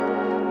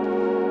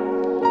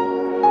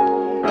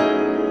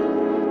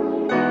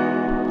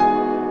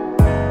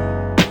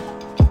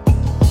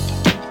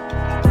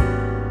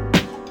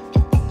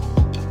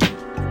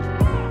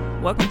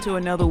to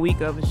another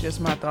week of It's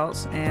Just My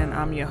Thoughts, and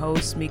I'm your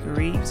host, Mika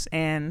Reeves.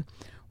 And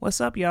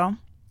what's up, y'all?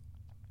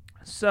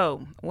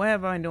 So, what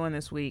have I been doing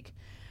this week?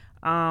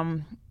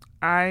 I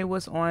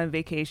was on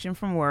vacation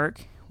from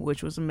work,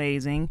 which was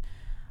amazing.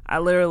 I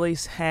literally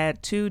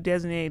had 2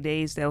 designated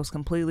days that was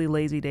completely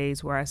lazy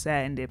days where I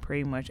sat and did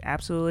pretty much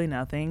absolutely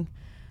nothing.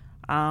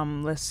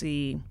 Let's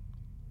see.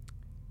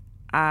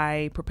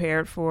 I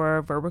prepared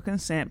for Verbal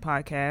Consent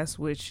podcast,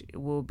 which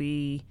will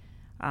be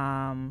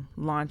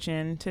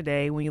launching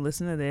today. When you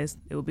listen to this,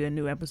 it will be a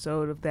new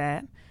episode of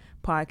that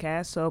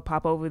podcast. So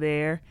pop over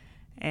there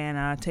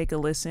and take a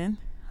listen.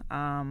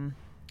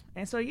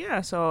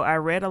 So I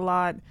read a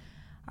lot.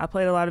 I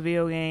played a lot of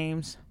video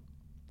games.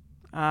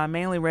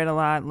 Mainly read a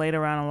lot, laid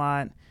around a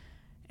lot,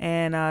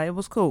 and it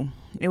was cool.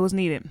 It was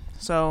needed.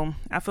 So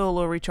I feel a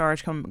little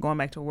recharged going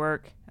back to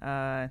work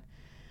on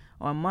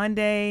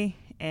Monday,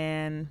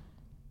 and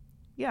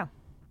yeah,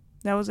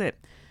 that was it.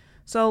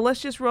 So let's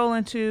just roll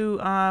into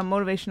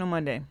Motivational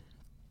Monday.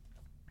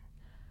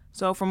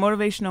 So for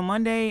Motivational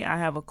Monday, I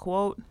have a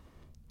quote.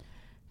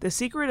 The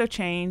secret of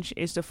change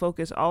is to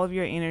focus all of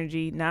your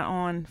energy not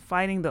on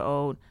fighting the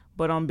old,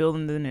 but on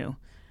building the new.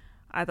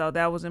 I thought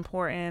that was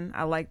important.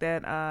 I like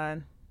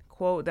that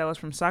quote. That was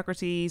from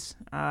Socrates.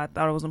 I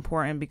thought it was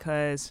important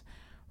because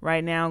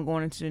right now,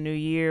 going into the new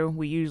year,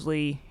 we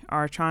usually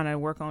are trying to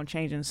work on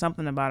changing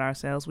something about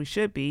ourselves. We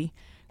should be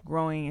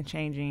growing and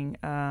changing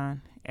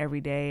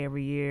every day,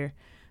 every year.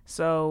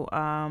 So,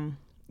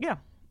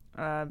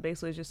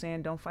 basically it's just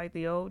saying don't fight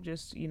the old.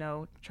 Just,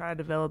 try to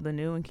develop the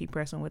new and keep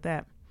pressing with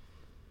that.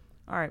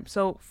 All right.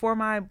 So for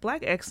my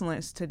Black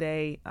Excellence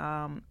today,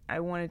 I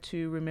wanted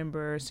to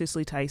remember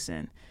Cicely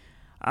Tyson.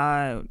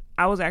 I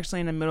was actually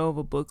in the middle of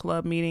a book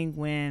club meeting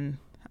when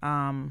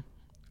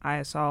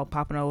I saw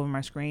popping over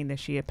my screen that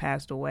she had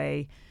passed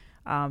away.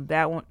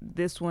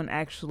 This one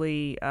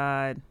actually,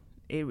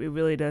 it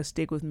really does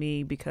stick with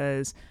me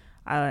because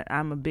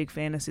I'm a big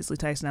fan of Cicely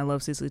Tyson. I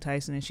love Cicely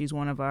Tyson, and she's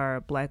one of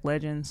our Black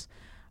legends.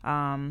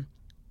 What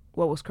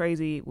was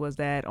crazy was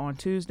that on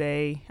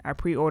Tuesday, I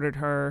pre-ordered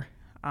her.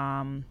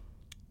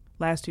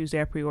 Last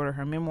Tuesday, I pre-ordered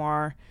her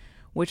memoir,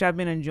 which I've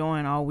been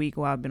enjoying all week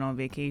while I've been on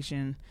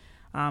vacation.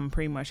 I'm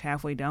pretty much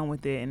halfway done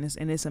with it,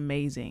 and it's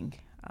amazing.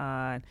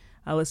 I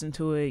listened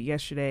to it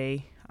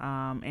yesterday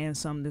and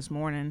some this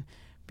morning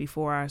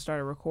before I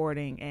started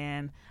recording,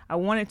 and I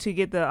wanted to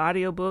get the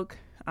audiobook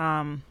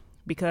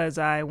because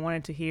I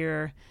wanted to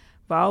hear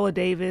Viola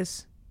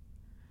Davis.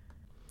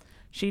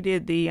 She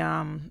did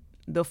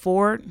the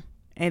Ford,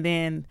 and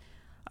then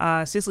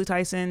Cicely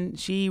Tyson,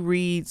 she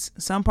reads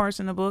some parts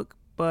in the book,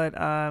 but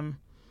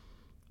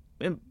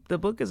the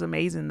book is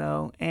amazing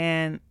though,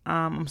 and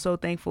I'm so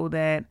thankful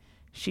that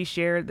she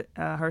shared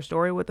her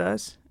story with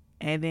us.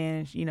 And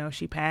then,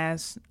 she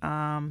passed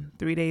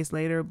 3 days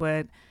later,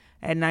 but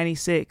at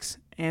 96.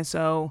 And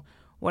so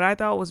what I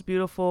thought was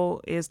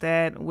beautiful is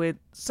that with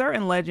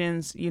certain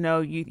legends, you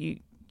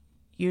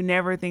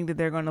never think that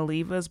they're going to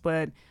leave us.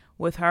 But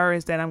with her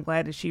is that I'm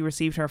glad that she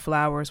received her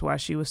flowers while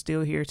she was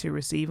still here to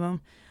receive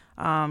them.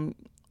 I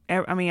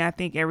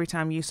think every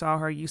time you saw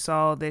her, you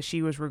saw that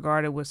she was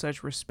regarded with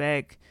such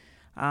respect.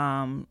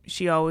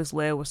 She always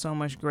led with so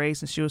much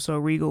grace, and she was so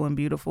regal and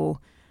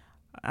beautiful.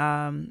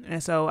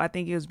 And so I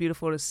think it was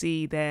beautiful to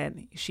see that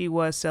she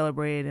was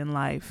celebrated in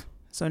life.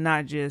 So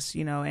not just,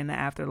 in the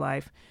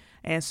afterlife.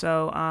 And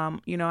so,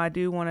 I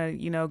do want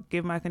to,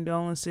 give my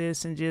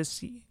condolences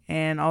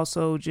and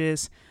also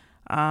just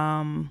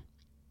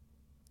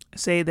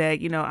say that,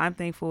 I'm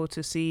thankful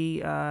to see,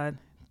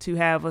 to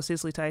have a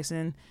Cicely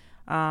Tyson,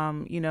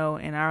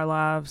 in our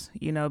lives,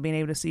 being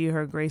able to see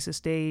her grace the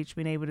stage,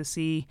 being able to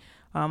see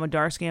a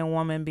dark-skinned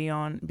woman be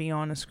on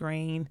the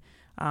screen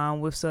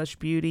with such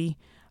beauty.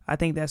 I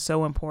think that's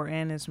so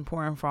important. It's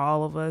important for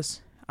all of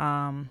us,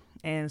 and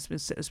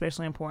it's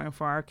especially important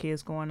for our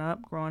kids growing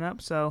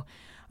up. So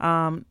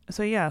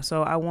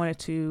I wanted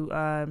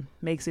to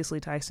make Cicely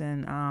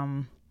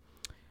Tyson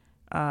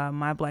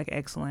my Black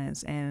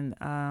Excellence, and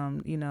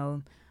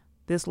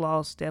this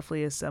loss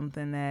definitely is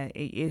something that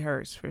it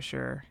hurts for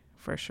sure.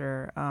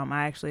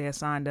 I actually had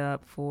signed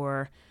up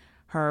for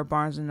her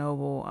Barnes &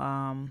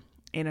 Noble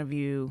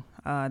interview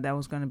that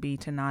was going to be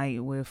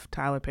tonight with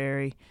Tyler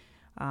Perry.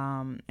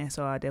 And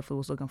so I definitely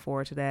was looking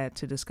forward to that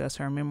to discuss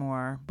her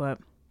memoir. But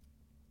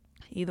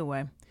either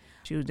way,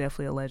 she was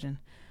definitely a legend.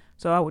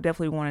 So I would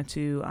definitely wanted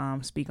to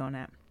speak on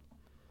that.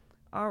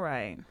 All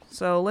right.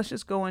 So let's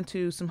just go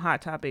into some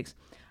hot topics.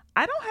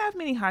 I don't have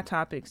many hot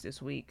topics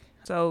this week,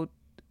 so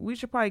we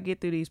should probably get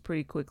through these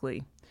pretty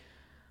quickly.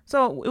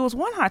 So it was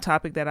one hot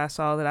topic that I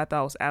saw that I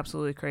thought was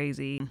absolutely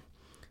crazy.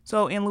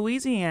 So in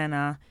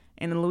Louisiana,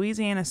 in the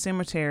Louisiana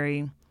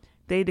cemetery,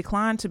 they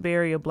declined to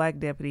bury a Black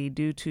deputy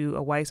due to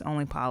a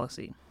whites-only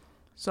policy.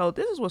 So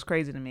this is what's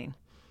crazy to me.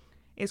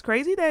 It's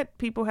crazy that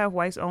people have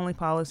whites-only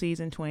policies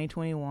in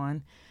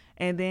 2021.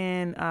 And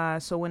then, then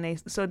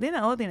the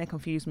other thing that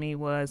confused me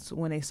was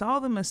when they saw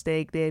the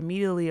mistake, they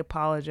immediately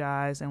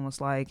apologized and was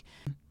like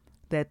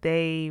that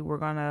they were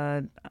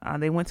gonna,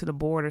 they went to the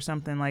board or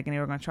something and they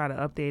were gonna try to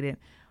update it.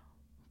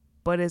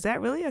 But is that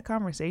really a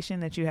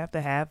conversation that you have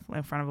to have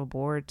in front of a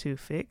board to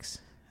fix?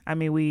 I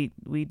mean,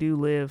 we do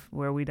live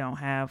where we don't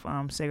have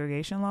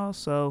segregation laws,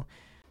 so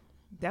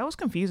that was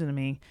confusing to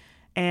me.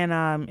 And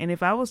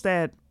if I was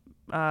that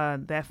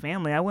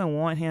family, I wouldn't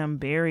want him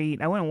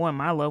buried. I wouldn't want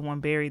my loved one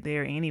buried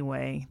there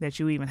anyway. That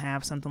you even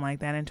have something like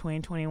that in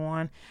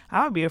 2021.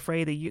 I would be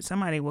afraid that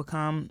somebody will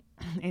come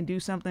and do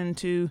something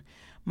to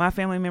my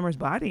family member's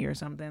body or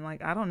something.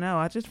 Like, I don't know.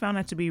 I just found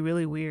that to be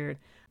really weird.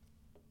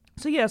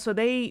 So yeah, so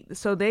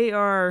they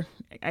are,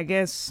 I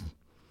guess,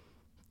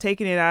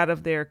 taking it out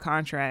of their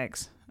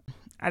contracts.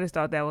 I just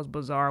thought that was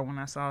bizarre when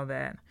I saw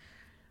that.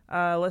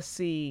 Let's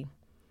see.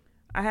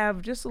 I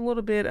have just a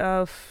little bit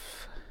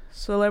of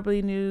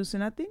celebrity news,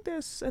 and I think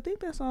that's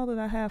all that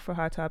I have for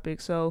Hot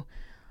Topic. So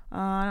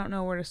I don't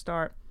know where to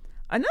start.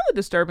 Another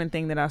disturbing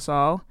thing that I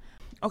saw.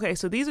 Okay,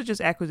 so these are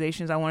just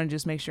accusations. I want to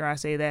just make sure I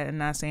say that and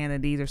not saying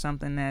that these are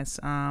something that's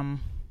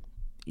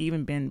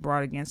even been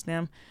brought against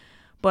them.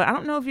 But I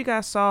don't know if you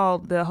guys saw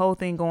the whole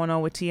thing going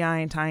on with T.I.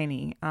 and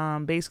Tiny.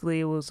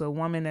 Basically, it was a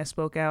woman that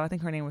spoke out. I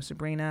think her name was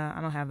Sabrina.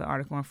 I don't have the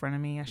article in front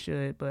of me. I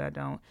should, but I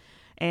don't.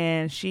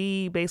 And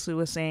she basically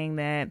was saying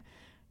that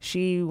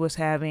she was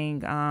having,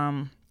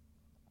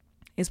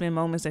 it's been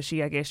moments that she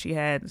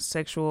had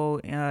sexual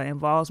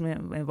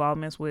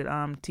involvements with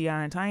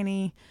T.I. and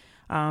Tiny.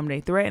 They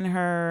threatened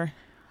her,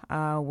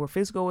 were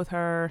physical with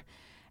her.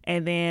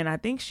 And then I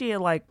think she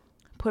had like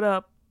put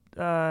up,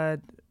 I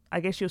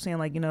guess she was saying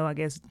like, I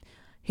guess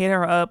hit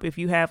her up if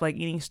you have like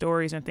any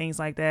stories and things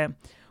like that.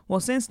 Well,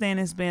 since then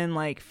it's been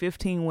like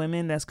 15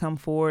 women that's come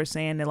forward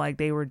saying that like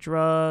they were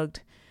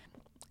drugged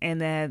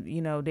and that,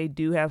 they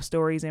do have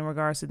stories in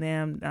regards to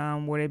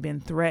them where they've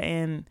been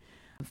threatened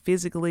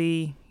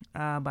physically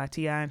by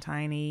T.I. and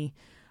Tiny,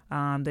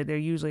 that they're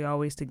usually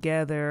always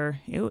together.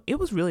 It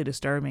was really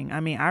disturbing.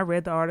 I mean, I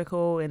read the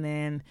article and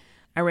then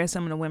I read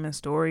some of the women's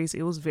stories.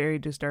 It was very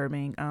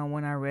disturbing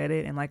when I read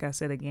it. And like I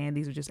said, again,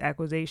 these are just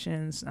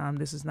accusations.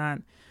 This is not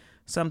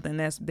something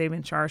they've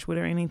been charged with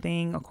or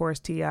anything. Of course,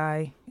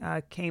 T.I.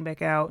 Came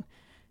back out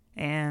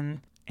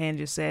and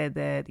just said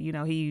that,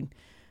 he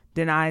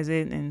denies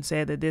it and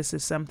said that this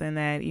is something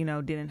that,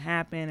 didn't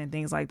happen and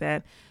things like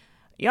that.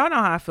 Y'all know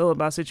how I feel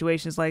about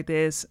situations like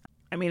this.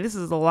 I mean, this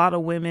is a lot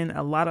of women,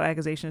 a lot of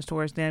accusations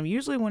towards them.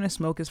 Usually when the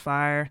smoke is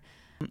fire,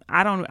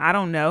 I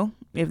don't know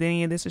if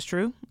any of this is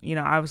true.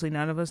 Obviously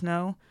none of us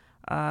know.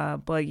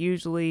 But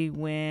usually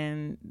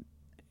when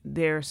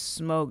there's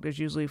smoke, there's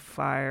usually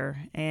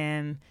fire.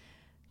 And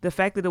the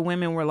fact that the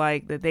women were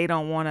like that they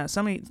don't want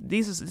to,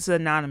 this is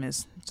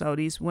anonymous. So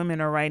these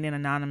women are writing in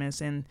anonymous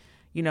and,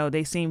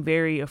 they seem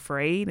very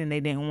afraid and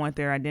they didn't want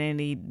their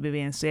identity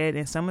being said.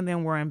 And some of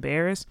them were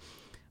embarrassed.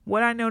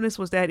 What I noticed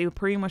was that it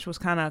pretty much was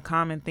kind of a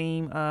common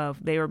theme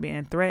of they were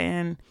being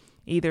threatened.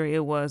 Either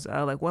it was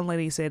like one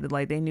lady said that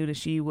like they knew that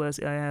she was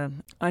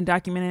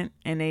undocumented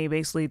and they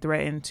basically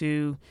threatened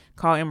to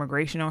call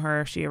immigration on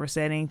her if she ever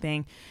said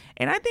anything.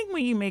 And I think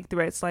when you make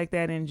threats like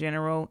that in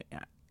general,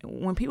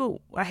 when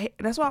people,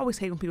 that's why I always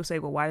hate when people say,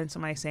 well, why didn't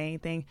somebody say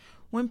anything?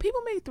 When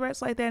people make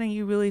threats like that and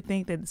you really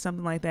think that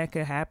something like that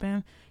could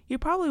happen, you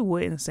probably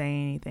wouldn't say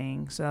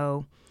anything.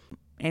 So,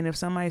 and if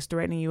somebody's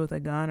threatening you with a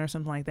gun or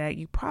something like that,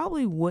 you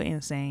probably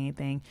wouldn't say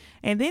anything.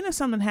 And then if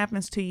something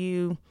happens to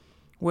you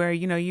where,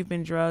 you've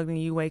been drugged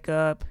and you wake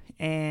up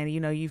and,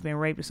 you've been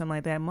raped or something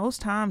like that,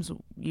 most times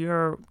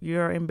you're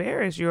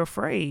embarrassed, you're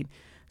afraid.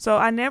 So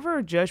I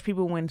never judge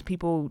people when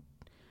people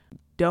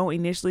don't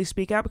initially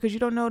speak out because you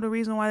don't know the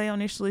reason why they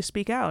don't initially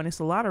speak out. And it's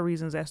a lot of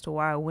reasons as to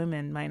why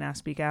women might not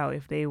speak out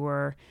if they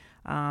were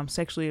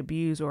sexually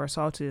abused or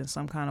assaulted in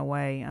some kind of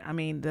way. I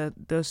mean,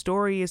 the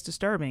story is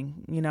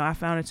disturbing. I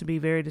found it to be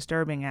very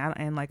disturbing.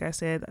 And like I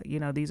said,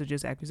 these are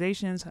just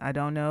accusations. I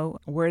don't know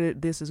where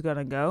this is going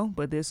to go,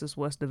 but this is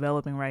what's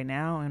developing right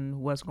now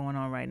and what's going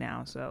on right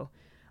now. So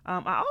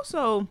I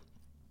also,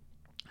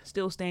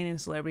 still staying in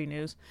celebrity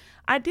news,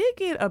 I did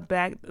get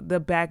the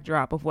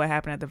backdrop of what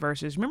happened at the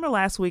Versus. Remember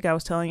last week I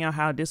was telling y'all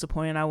how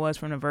disappointed I was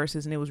from the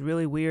Versus, and it was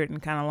really weird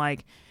and kind of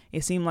like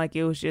it seemed like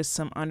it was just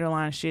some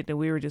underlying shit that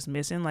we were just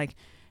missing. Like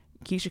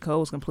Keisha Cole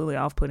was completely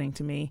off-putting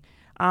to me.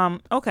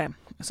 Okay,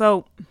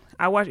 so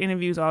I watched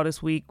interviews all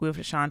this week with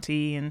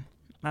Ashanti, and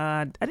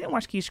I didn't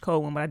watch Keisha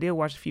Cole one, but I did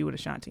watch a few with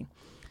Ashanti.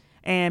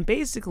 And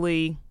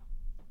basically,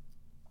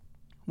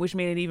 which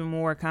made it even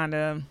more kind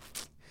of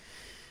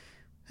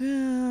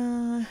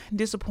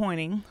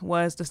disappointing,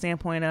 was the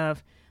standpoint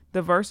of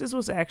the Versus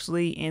was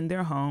actually in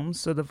their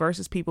homes. So the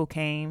Versus people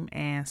came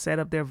and set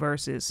up their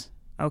Versus.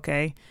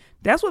 Okay,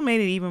 that's what made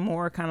it even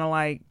more kind of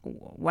like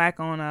whack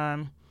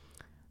on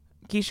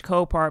Keisha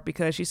Cole part,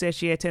 because she said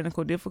she had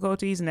technical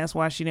difficulties and that's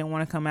why she didn't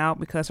want to come out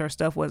because her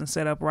stuff wasn't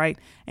set up right.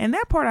 And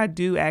that part I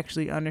do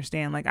actually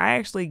understand. Like, I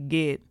actually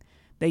get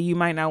that you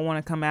might not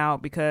want to come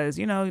out because,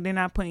 they're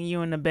not putting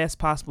you in the best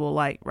possible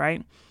light,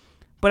 right?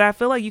 But I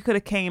feel like you could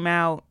have came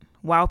out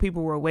while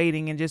people were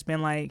waiting and just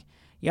been like,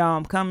 y'all,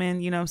 I'm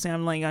coming, I'm saying?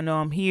 I'm letting y'all know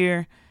I'm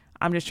here.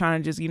 I'm just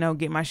trying to just,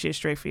 get my shit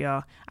straight for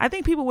y'all. I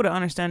think people would have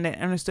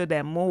understood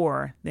that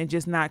more than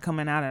just not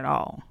coming out at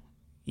all.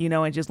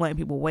 and just letting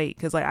people wait.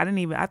 Cause like,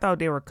 I thought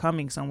they were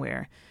coming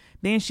somewhere.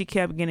 Then she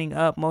kept getting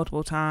up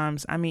multiple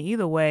times. I mean,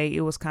 either way,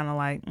 it was kind of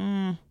like,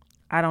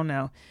 I don't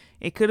know.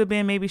 It could have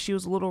been maybe she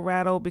was a little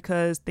rattled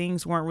because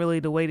things weren't really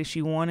the way that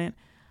she wanted.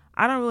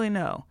 I don't really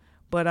know.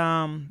 But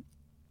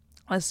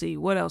let's see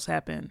what else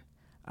happened.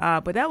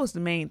 But that was the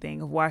main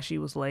thing of why she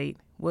was late,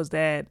 was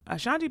that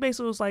Ashanti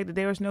basically was like that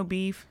there was no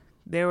beef.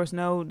 There was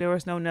no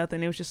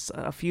nothing. It was just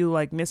a few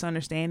like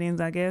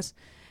misunderstandings, I guess.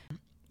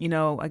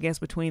 I guess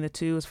between the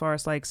two, as far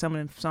as like some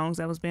of the songs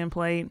that was being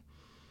played.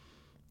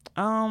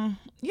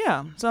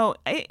 Yeah. So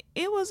it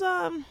was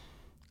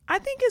I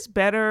think it's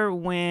better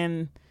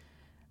when,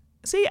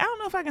 see, I don't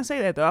know if I can say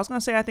that though. I was gonna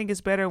say I think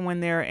it's better when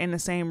they're in the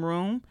same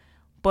room,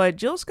 but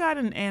Jill Scott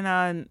and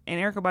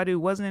Erykah Badu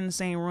wasn't in the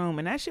same room,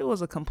 and that shit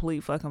was a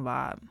complete fucking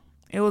vibe.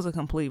 It was a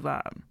complete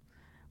vibe.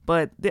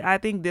 But I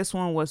think this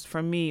one was,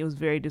 for me, it was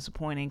very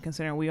disappointing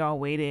considering we all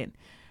waited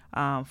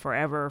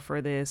forever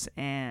for this,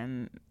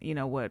 and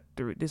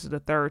this is the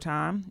third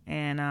time,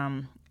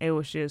 and it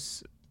was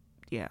just,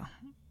 yeah,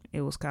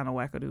 it was kind of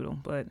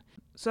wackadoodle. But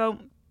so,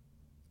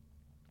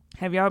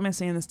 have y'all been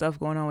seeing the stuff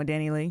going on with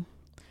Dani Lee?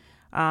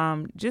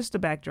 Just a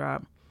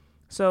backdrop.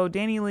 So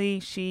Dani Lee,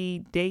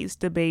 she dates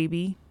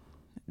DaBaby.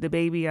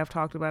 DaBaby I've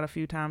talked about a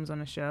few times on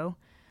the show.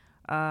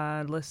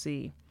 Let's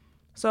see.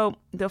 So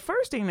the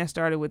first thing that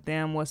started with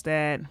them was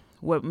that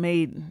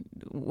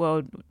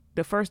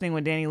the first thing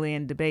with Dani Lee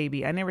and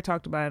DaBaby, I never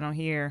talked about it on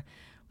here,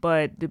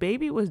 but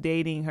DaBaby was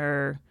dating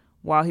her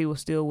while he was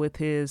still with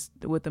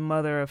the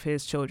mother of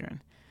his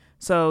children.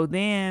 So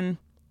then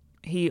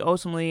he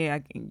ultimately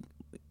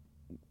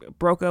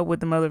broke up with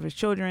the mother of his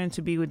children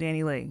to be with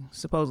Dani Lee,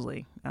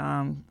 supposedly,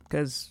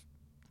 because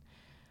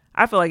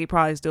I feel like he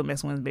probably still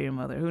messing with his baby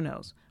mother. Who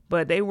knows?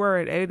 But they were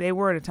at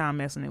the time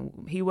messing,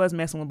 and he was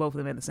messing with both of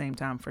them at the same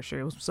time for sure.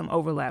 It was some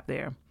overlap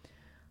there.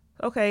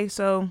 Okay,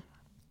 so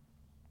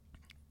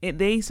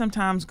they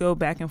sometimes go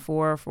back and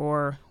forth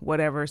or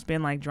whatever. It's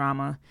been like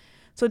drama.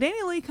 So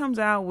Dani Lee comes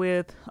out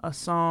with a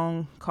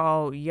song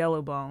called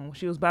Yellowbone.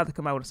 She was about to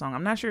come out with a song.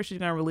 I'm not sure if she's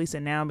going to release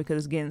it now because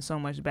it's getting so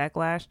much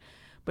backlash.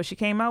 But she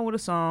came out with a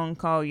song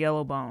called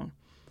Yellowbone.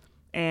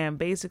 And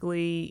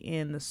basically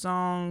in the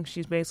song,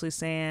 she's basically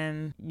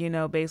saying,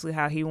 basically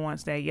how he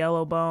wants that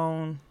yellow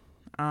bone,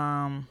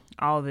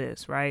 all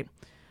this, right?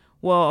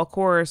 Well, of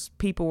course,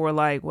 people were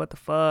like, what the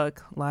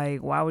fuck?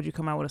 Like, why would you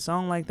come out with a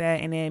song like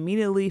that? And they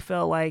immediately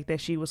felt like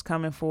that she was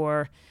coming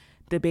for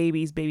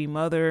DaBaby's baby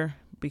mother,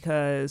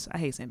 because I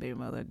hate saying baby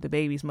mother,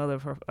 DaBaby's mother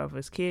of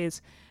his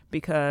kids,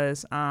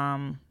 because,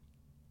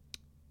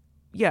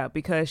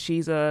 because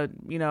she's a,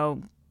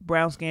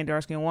 brown skinned,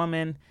 dark skinned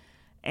woman.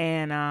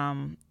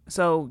 And,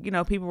 so,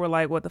 people were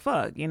like, what the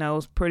fuck?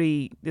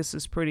 This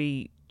is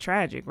pretty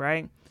tragic,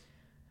 right?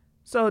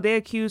 So they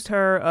accused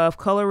her of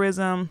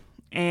colorism,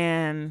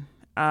 and,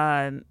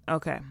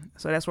 okay,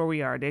 so that's where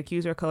we are. They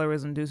accused her of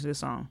colorism due to the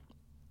song.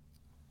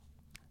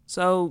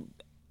 So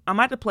I'm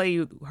about to play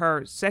you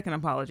her second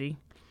apology.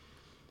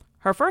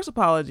 Her first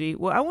apology,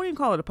 well, I won't even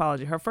call it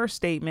apology. Her first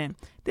statement.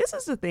 This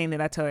is the thing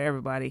that I tell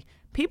everybody.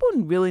 People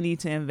really need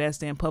to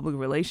invest in public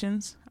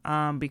relations,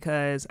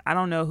 because I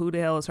don't know who the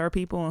hell is her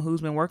people and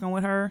who's been working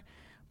with her.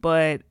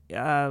 But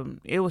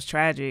it was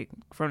tragic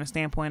from the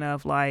standpoint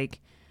of, like,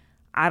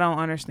 I don't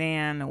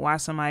understand why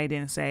somebody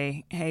didn't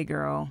say, hey,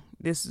 girl,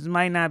 this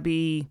might not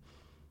be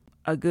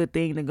a good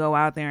thing to go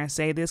out there and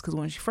say this. Because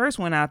when she first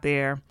went out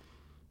there,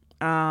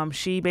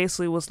 she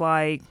basically was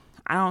like,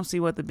 I don't see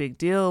what the big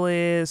deal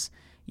is.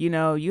 You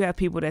have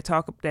people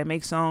that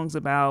make songs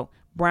about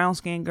brown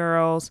skinned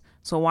girls.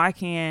 So why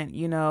can't,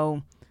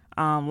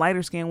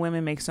 lighter skinned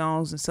women make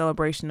songs in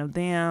celebration of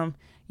them?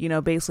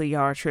 Basically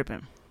y'all are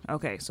tripping.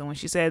 Okay. So when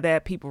she said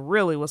that, people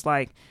really was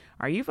like,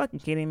 are you fucking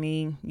kidding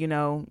me?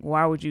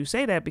 Why would you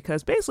say that?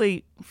 Because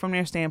basically from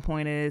their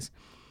standpoint is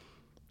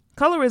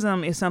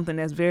colorism is something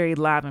that's very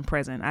live and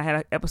present. I had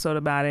an episode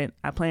about it.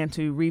 I plan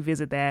to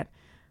revisit that.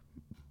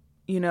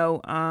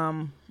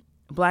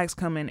 Blacks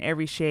come in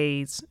every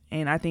shades,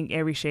 and I think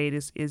every shade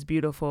is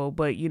beautiful.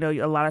 But,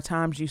 a lot of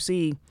times you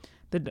see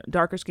the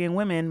darker skinned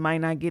women might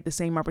not get the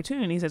same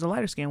opportunities as the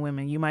lighter skinned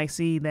women. You might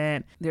see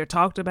that they're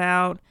talked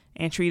about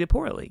and treated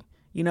poorly.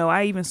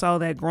 I even saw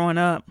that growing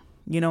up,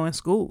 in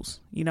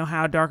schools,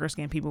 how darker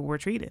skinned people were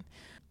treated.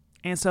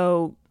 And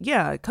so,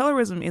 yeah,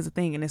 colorism is a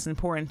thing, and it's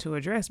important to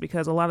address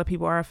because a lot of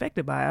people are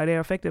affected by it. They're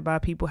affected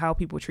by how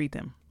people treat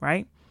them,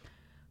 right?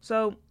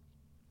 So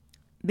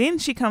then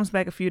she comes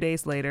back a few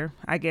days later,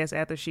 I guess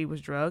after she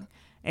was drugged,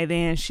 and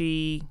then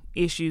she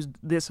issues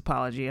this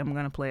apology. I'm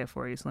going to play it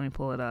for you, so let me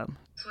pull it up.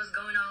 So what's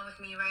going on with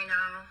me right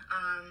now,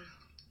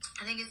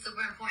 I think it's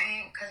super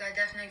important because I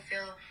definitely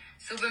feel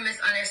super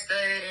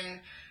misunderstood, and,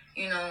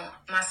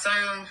 my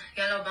song,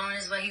 Yellowbone,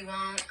 is what he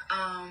want.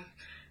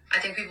 I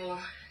think people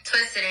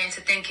twisted it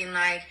into thinking,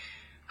 like,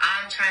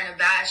 I'm trying to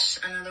bash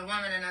another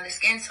woman, another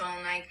skin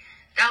tone, like,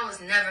 that was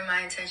never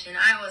my intention.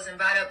 I wasn't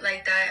brought up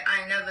like that.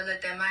 I never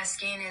looked at my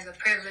skin as a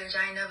privilege.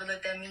 I never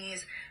looked at me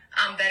as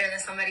I'm better than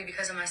somebody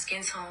because of my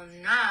skin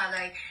tone. Nah,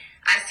 like,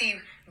 I see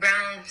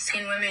brown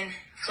skin women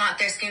flaunt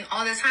their skin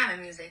all the time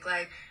in music.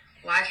 Like,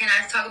 why can't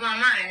I talk about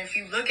mine? If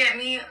you look at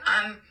me,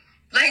 I'm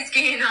light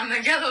skinned, I'm a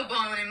yellow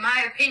bone. In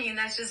my opinion,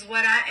 that's just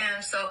what I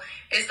am. So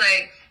it's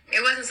like,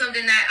 it wasn't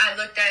something that I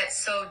looked at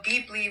so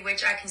deeply,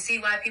 which I can see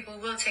why people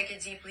will take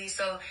it deeply.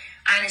 So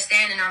I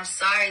understand, and I'm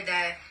sorry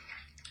that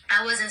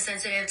I wasn't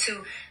sensitive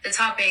to the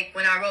topic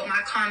when I wrote my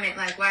comment,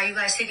 like, why are you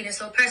guys taking it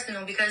so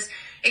personal? Because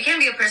it can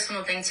be a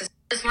personal thing to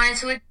just wanted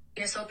to take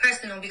it so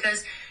personal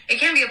because it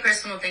can be a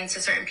personal thing to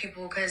certain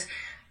people because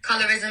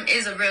colorism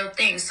is a real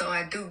thing. So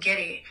I do get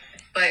it,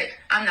 but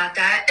I'm not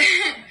that.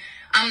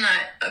 I'm not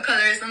a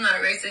colorist. I'm not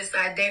a racist.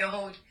 I date a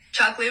whole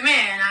chocolate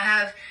man. I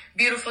have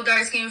beautiful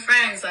dark skinned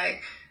friends.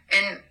 Like,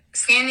 and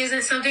skin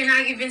isn't something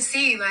I even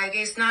see. Like,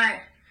 it's not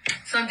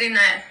something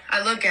that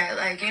I look at.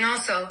 Like, you know,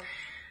 so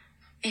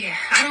yeah,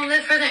 I don't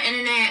live for the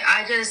internet.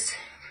 I just,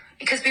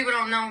 because people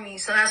don't know me.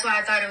 So that's why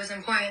I thought it was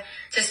important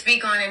to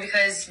speak on it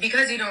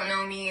because you don't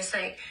know me, it's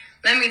like,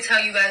 let me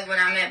tell you guys what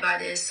I meant by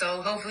this.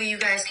 So hopefully you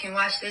guys can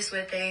watch this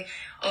with a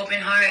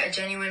open heart, a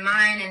genuine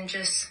mind, and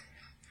just,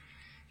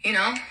 you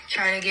know,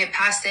 try to get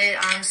past it.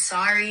 I'm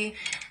sorry.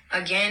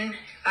 Again,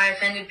 if I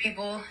offended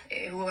people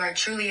who are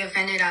truly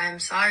offended, I'm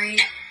sorry.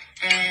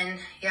 And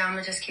yeah, I'm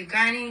going to just keep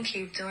grinding,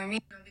 keep doing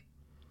me.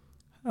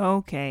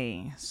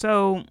 Okay,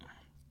 so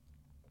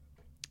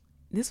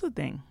this is the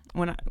thing.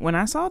 When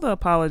I saw the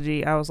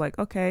apology, I was like,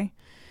 okay.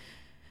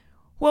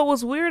 What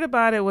was weird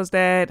about it was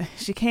that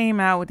she came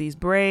out with these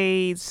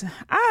braids.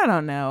 I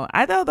don't know.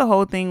 I thought the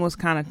whole thing was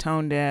kind of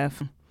tone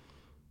deaf.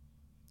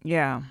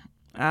 Yeah.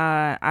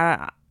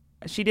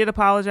 She did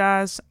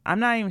apologize. I'm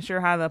not even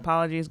sure how the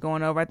apology is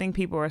going over. I think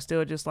people are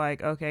still just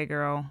like, okay,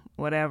 girl,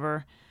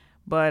 whatever.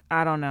 But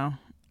I don't know.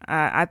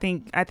 I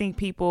think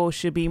people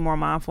should be more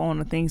mindful on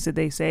the things that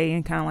they say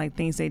and kind of like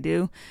things they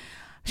do.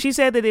 She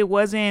said that it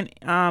wasn't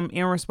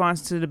in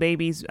response to the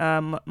baby's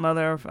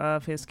mother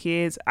of his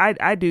kids.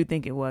 I do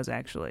think it was,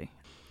 actually.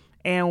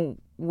 And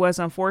what's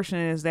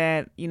unfortunate is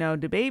that, you know,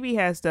 the baby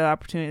has the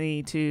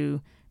opportunity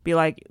to be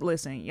like,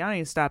 listen, y'all need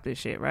to stop this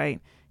shit,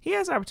 right? He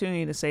has the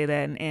opportunity to say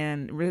that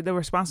and the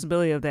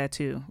responsibility of that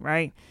too,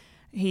 right?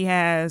 He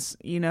has,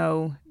 you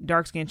know,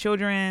 dark-skinned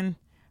children.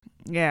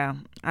 Yeah,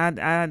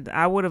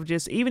 I would have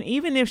just,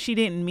 even if she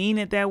didn't mean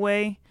it that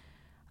way,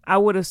 I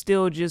would have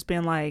still just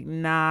been like,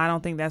 nah, I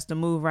don't think that's the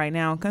move right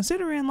now.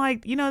 Considering,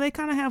 like, you know, they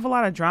kind of have a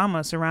lot of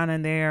drama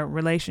surrounding their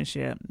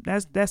relationship.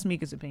 That's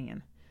Mika's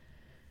opinion.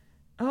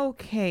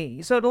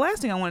 Okay, so the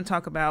last thing I want to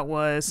talk about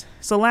was,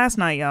 so last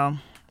night, y'all,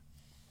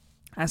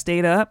 I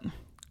stayed up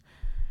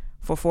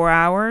for 4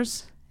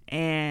 hours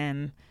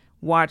and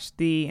watched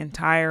the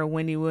entire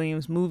Wendy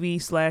Williams movie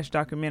 /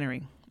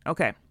 documentary.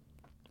 Okay,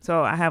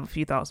 so I have a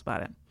few thoughts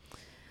about it.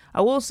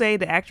 I will say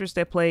the actress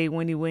that played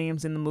Wendy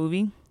Williams in the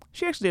movie,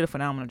 she actually did a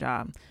phenomenal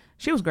job.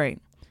 She was great.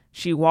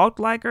 She walked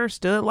like her,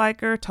 stood like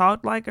her,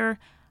 talked like her.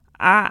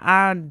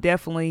 I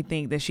definitely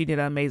think that she did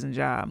an amazing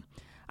job.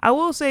 I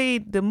will say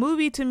the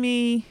movie, to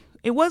me,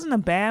 it wasn't a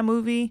bad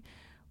movie,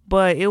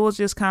 but it was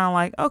just kind of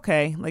like,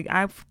 okay, like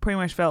I pretty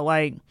much felt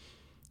like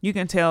you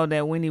can tell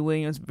that Wendy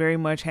Williams very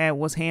much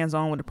was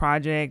hands-on with the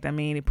project. I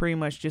mean, it pretty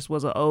much just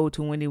was an ode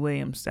to Wendy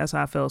Williams. That's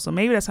how I felt. So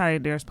maybe that's how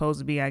they're supposed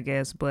to be, I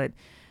guess. But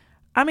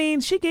I mean,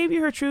 she gave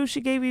you her truth.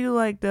 She gave you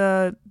like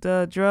the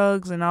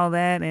drugs and all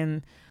that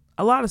and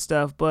a lot of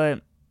stuff.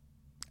 But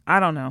I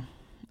don't know.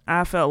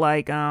 I felt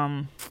like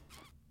the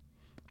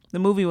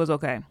movie was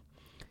okay.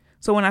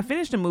 So when I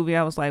finished the movie,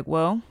 I was like,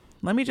 well,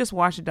 let me just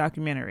watch the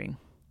documentary.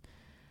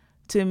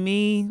 To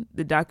me,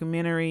 the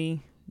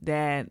documentary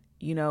that,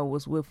 you know,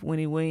 was with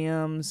Wendy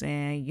Williams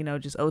and, you know,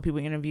 just other people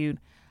interviewed,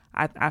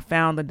 I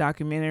found the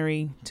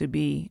documentary to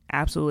be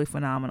absolutely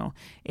phenomenal.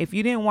 If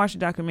you didn't watch the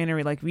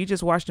documentary, like if you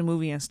just watched the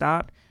movie and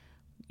stopped,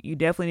 you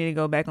definitely need to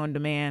go back on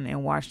demand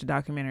and watch the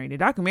documentary. The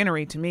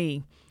documentary, to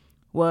me,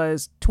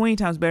 was 20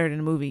 times better than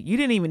the movie. You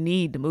didn't even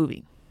need the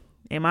movie,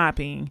 in my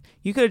opinion.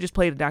 You could have just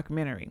played the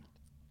documentary.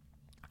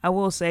 I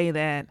will say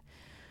that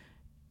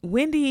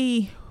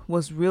Wendy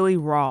was really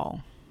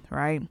raw,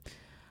 right?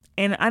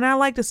 And I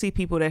like to see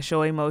people that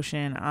show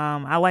emotion.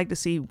 I like to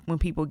see when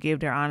people give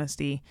their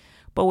honesty.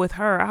 But with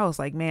her, I was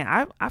like, man,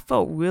 I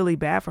felt really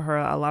bad for her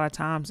a lot of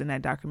times in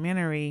that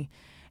documentary.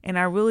 And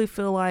I really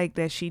feel like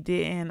that she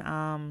didn't,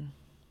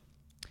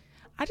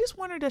 I just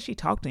wondered, does she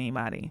talk to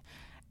anybody?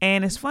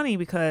 And it's funny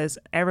because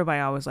everybody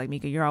always like,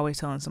 Mika, you're always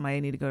telling somebody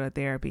they need to go to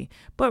therapy.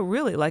 But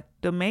really, like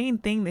the main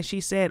thing that she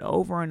said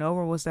over and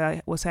over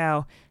was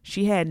how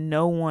she had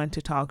no one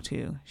to talk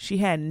to. She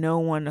had no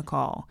one to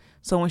call.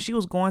 So when she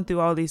was going through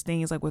all these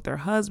things, like with her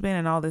husband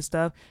and all this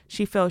stuff,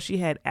 she felt she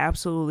had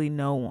absolutely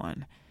no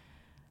one.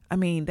 I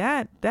mean,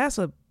 that's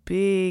a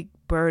big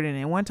burden.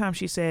 And one time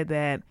she said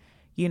that,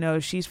 you know,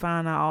 she's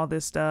finding out all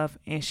this stuff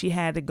and she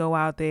had to go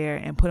out there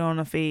and put on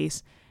a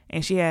face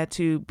and she had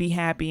to be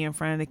happy in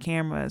front of the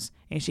cameras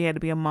and she had to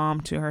be a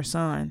mom to her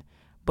son.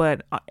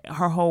 But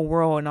her whole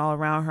world and all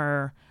around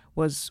her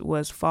was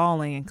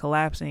falling and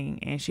collapsing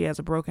and she has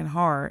a broken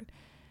heart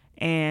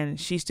and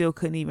she still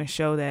couldn't even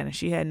show that. And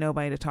she had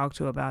nobody to talk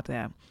to about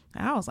that.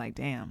 And I was like,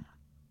 damn.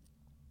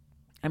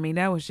 I mean,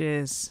 that was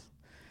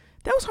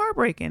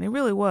heartbreaking. It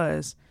really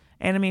was.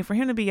 And I mean, for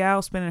him to be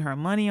out spending her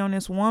money on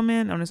this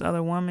woman, on this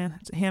other woman,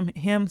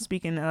 him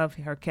speaking of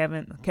her,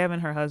 Kevin,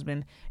 her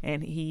husband,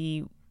 and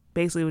he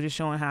basically was just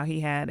showing how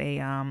he had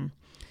a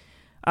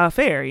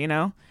affair, you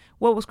know.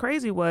 What was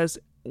crazy was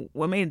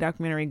what made the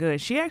documentary good.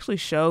 She actually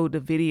showed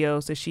the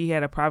videos that she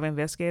had a private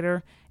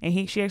investigator,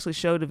 and she actually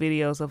showed the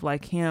videos of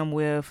like him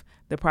with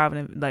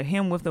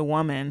the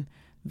woman,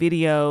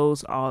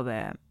 videos, all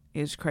that.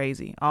 It's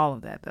crazy, all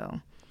of that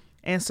though.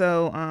 And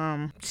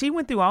so she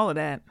went through all of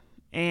that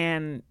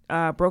and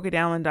broke it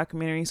down in the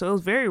documentary. So it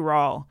was very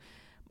raw.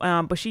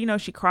 But she,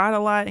 she cried a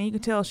lot, and you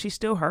can tell she's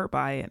still hurt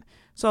by it.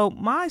 So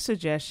my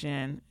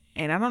suggestion,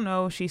 and I don't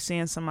know if she's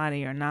seeing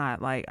somebody or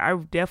not, like I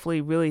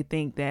definitely really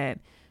think that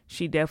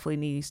she definitely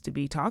needs to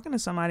be talking to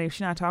somebody if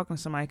she's not talking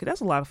to somebody, because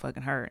that's a lot of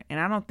fucking hurt. And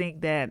I don't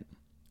think that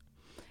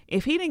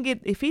if he didn't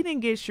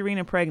get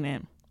Sharina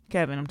pregnant,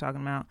 Kevin I'm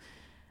talking about,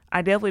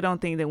 I definitely don't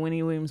think that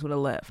Wendy Williams would have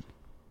left.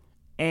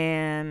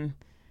 And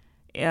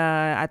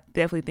I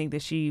definitely think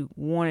that she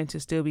wanted to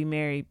still be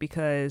married,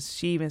 because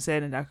she even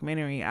said in the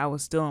documentary, I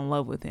was still in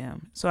love with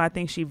him. So I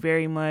think she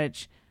very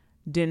much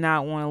did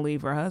not want to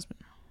leave her husband.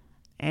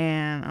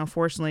 And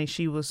unfortunately,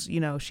 she was,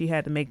 she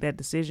had to make that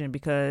decision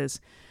because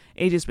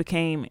it just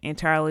became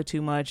entirely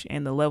too much,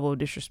 and the level of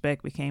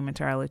disrespect became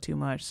entirely too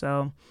much.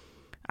 So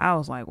I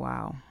was like,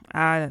 wow,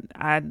 I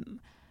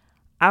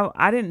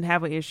didn't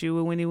have an issue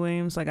with Wendy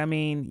Williams. Like, I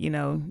mean,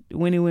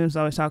 Wendy Williams is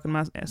always talking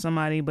about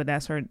somebody, but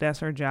that's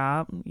her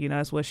job.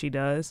 That's what she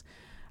does.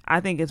 I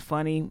think it's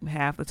funny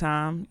half the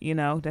time,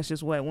 that's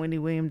just what Wendy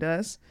Williams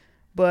does.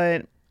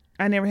 But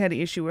I never had an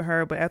issue with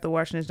her. But after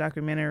watching this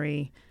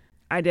documentary,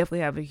 I definitely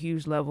have a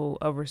huge level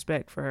of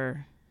respect for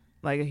her,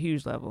 like a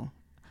huge level.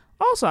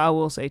 Also, I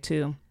will say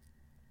too,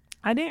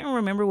 I didn't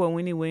remember what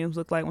Wendy Williams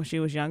looked like when she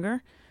was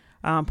younger.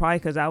 Probably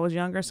because I was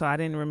younger, so I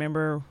didn't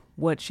remember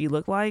what she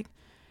looked like.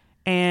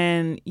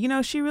 And,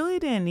 she really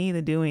didn't need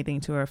to do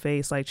anything to her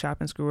face, like chop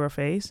and screw her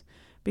face,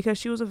 because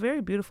she was a very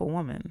beautiful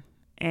woman.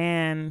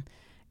 And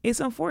it's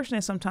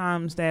unfortunate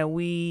sometimes that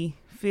we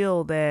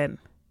feel that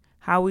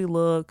how we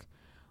look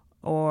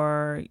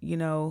or,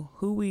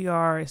 who we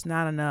are is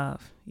not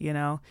enough, And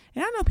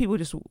I know people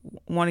just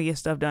want to get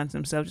stuff done to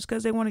themselves just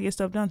because they want to get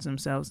stuff done to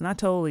themselves. And I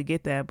totally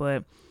get that.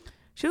 But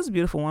she was a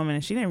beautiful woman,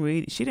 and she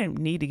didn't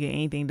need to get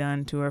anything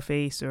done to her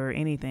face or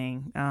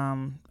anything.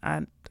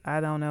 I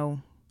don't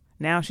know.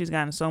 Now she's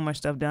gotten so much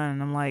stuff done,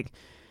 and I'm like,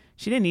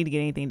 she didn't need to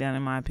get anything done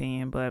in my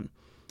opinion, but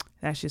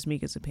that's just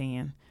Mika's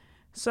opinion.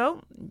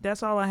 So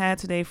that's all I had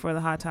today for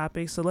the hot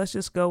topics. So let's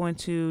just go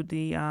into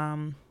the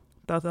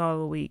thought of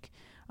the week.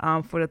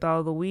 For the thought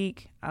of the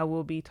week, I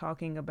will be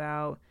talking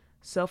about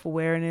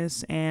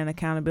self-awareness and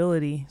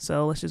accountability.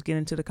 So let's just get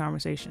into the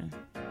conversation.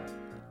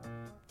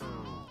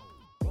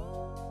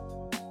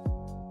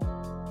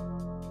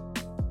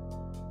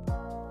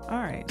 All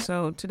right,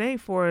 so today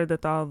for the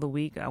thought of the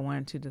week, I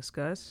wanted to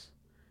discuss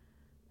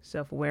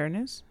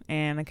self-awareness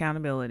and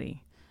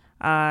accountability.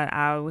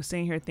 I was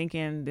sitting here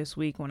thinking this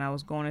week when I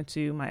was going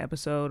into my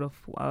episode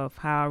of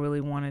how I really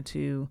wanted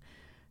to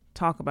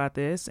talk about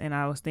this, and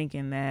I was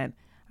thinking that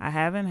I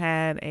haven't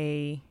had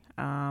a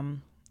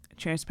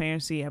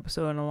transparency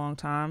episode in a long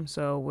time,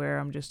 so where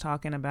I'm just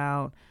talking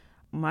about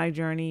my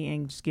journey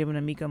and just giving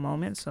a Mika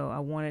moment. So I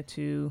wanted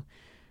to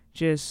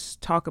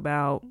just talk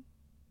about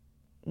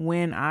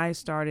when I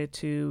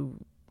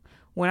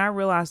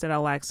realized that I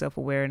lacked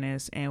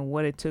self-awareness and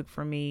what it took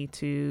for me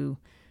to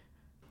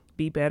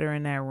be better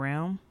in that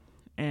realm.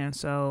 And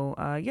so,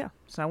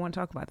 so I want to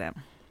talk about that.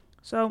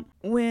 So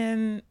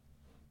when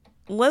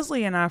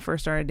Leslie and I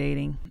first started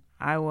dating,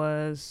 I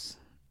was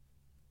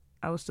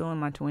still in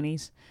my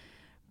 20s,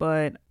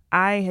 but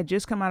I had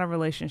just come out of a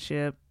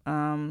relationship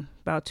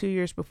about 2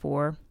 years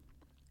before,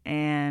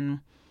 and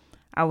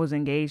I was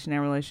engaged in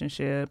that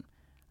relationship.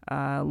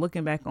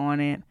 Looking back on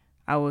it,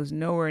 I was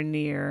nowhere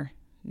near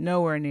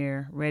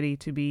ready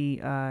to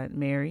be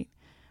married,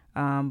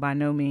 by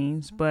no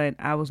means, but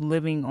I was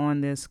living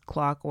on this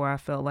clock where I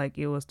felt like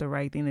it was the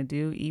right thing to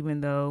do,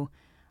 even though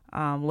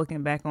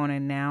looking back on it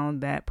now,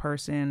 that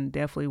person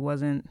definitely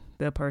wasn't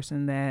the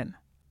person that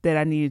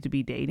I needed to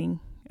be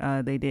dating.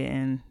 I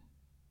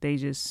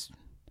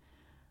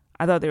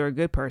thought they were a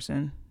good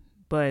person,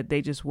 but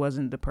they just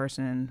wasn't the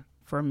person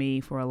for me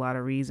for a lot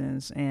of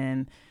reasons.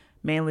 And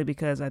mainly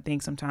because I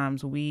think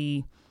sometimes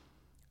when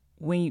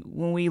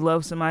we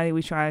love somebody,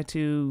 we try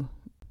to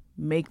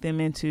make them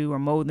into or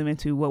mold them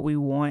into what we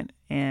want,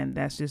 and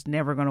that's just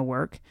never going to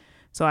work.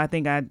 So I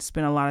think I'd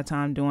spent a lot of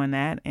time doing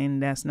that,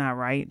 and that's not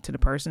right to the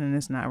person, and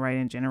it's not right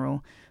in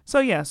general. So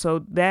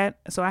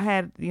I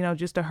had,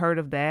 just a hurt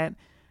of that.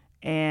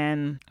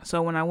 And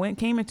so when I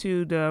came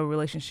into the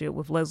relationship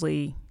with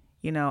Leslie,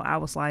 I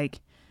was like,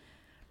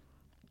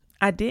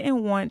 I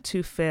didn't want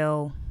to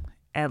fail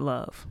at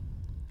love.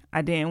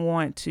 I didn't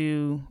want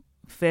to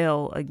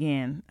fail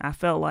again. I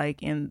felt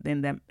like in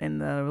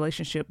the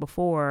relationship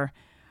before,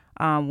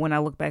 when I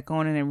look back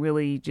on it and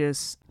really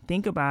just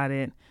think about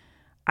it,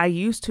 I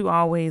used to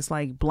always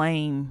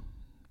blame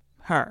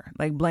her,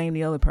 blame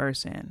the other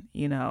person,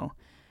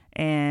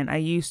 and I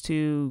used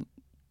to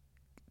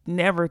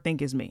never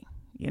think it's me.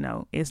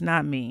 It's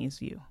not me,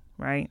 it's you,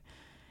 right?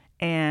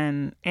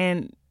 And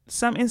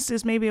some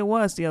instances maybe it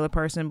was the other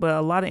person, but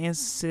a lot of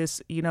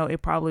instances,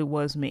 it probably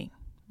was me,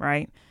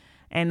 right?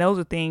 And those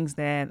are things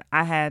that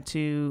I had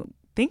to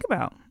think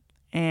about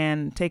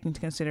and take into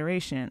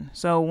consideration.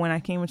 So when I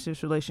came into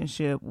this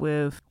relationship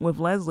with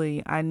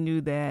Leslie, I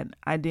knew that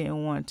I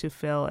didn't want to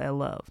fail at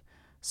love.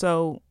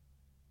 So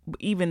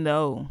even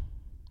though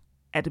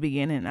at the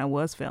beginning I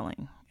was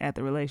failing at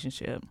the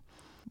relationship,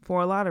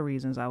 for a lot of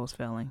reasons I was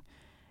failing.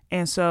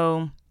 And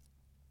so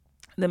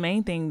the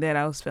main thing that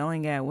I was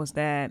failing at was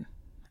that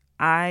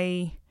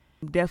I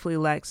definitely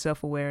lacked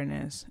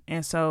self-awareness.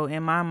 And so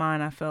in my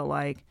mind, I felt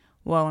like,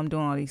 well, I'm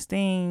doing all these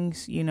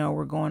things,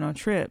 we're going on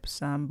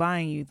trips, I'm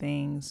buying you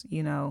things,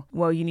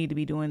 well, you need to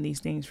be doing these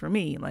things for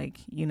me,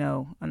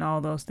 and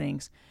all those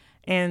things.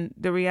 And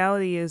the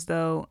reality is,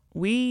 though,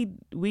 we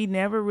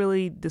never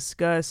really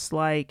discussed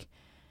like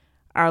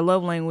our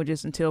love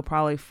languages until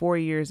probably 4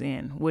 years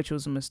in, which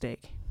was a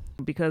mistake,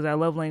 because our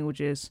love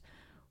languages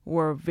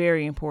were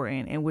very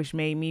important, and which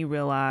made me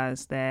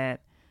realize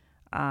that,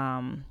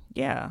 I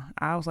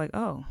was like,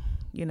 oh,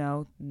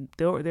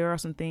 there are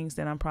some things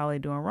that I'm probably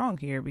doing wrong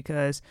here,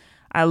 because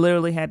I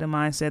literally had the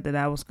mindset that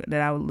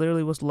I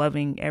literally was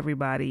loving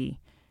everybody,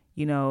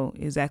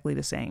 exactly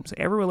the same. So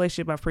every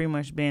relationship I've pretty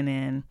much been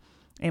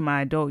in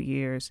my adult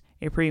years,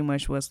 it pretty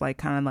much was like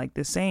kind of like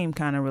the same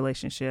kind of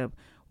relationship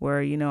where,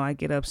 I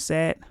get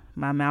upset,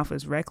 my mouth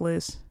is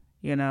reckless,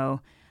 I'm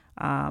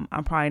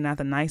probably not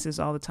the nicest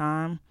all the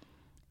time.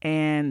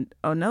 And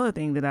another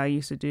thing that I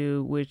used to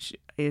do, which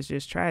is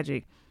just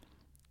tragic,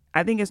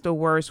 I think it's the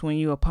worst when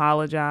you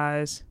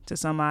apologize to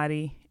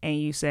somebody and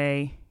you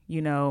say,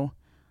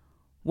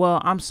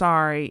 well, I'm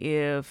sorry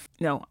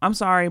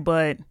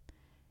but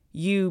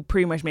you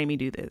pretty much made me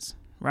do this,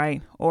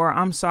 right? Or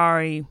I'm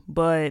sorry,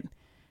 but,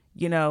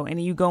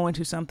 and you go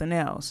into something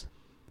else.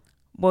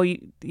 Well,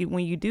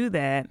 when you do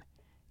that,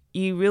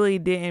 you really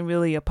didn't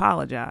really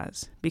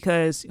apologize,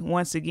 because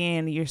once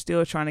again, you're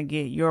still trying to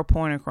get your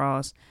point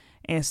across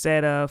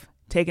instead of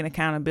taking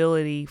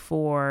accountability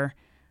for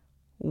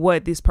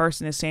what this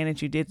person is saying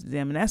that you did to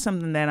them. And that's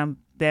something that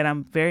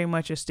I'm very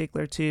much a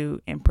stickler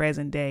to in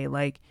present day.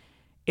 Like,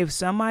 if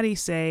somebody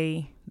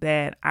say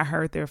that I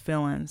hurt their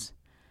feelings,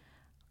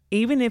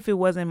 even if it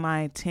wasn't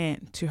my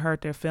intent to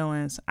hurt their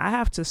feelings, I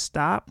have to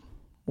stop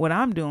what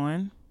I'm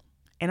doing,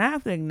 and I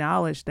have to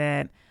acknowledge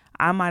that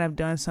I might have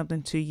done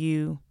something to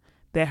you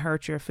that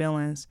hurt your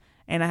feelings,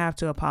 and I have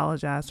to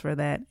apologize for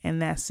that,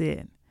 and that's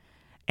it.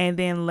 And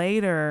then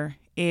later,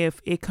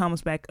 if it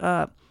comes back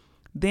up,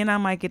 then I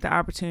might get the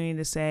opportunity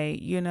to say,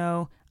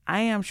 I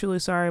am truly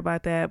sorry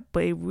about that,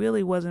 but it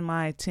really wasn't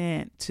my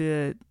intent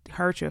to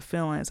hurt your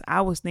feelings.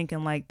 I was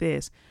thinking like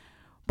this.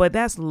 But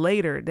that's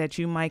later that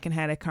you might can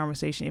have that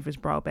conversation if it's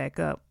brought back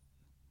up.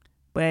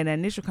 But in the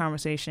initial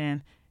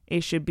conversation,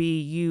 it should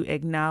be you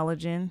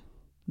acknowledging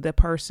the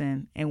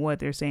person and what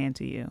they're saying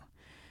to you.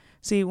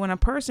 See, when a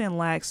person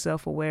lacks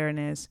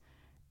self-awareness,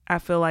 I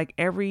feel like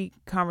every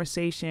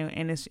conversation,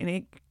 and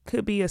it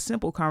could be a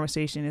simple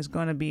conversation, is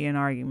going to be an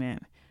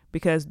argument,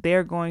 because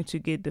they're going to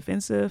get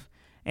defensive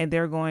and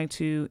they're going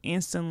to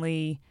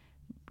instantly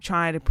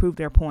try to prove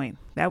their point.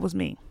 That was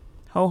me.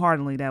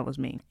 Wholeheartedly, that was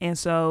me. And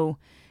so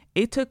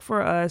it took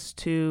for us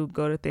to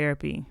go to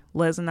therapy.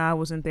 Les and I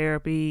was in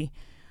therapy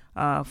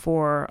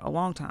for a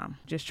long time,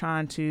 just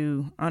trying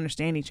to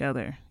understand each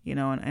other, and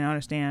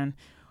understand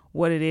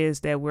what it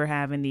is that we're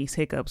having these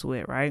hiccups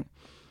with, right?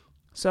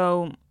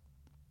 So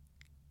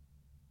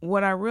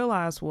what I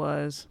realized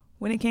was,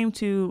 when it came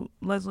to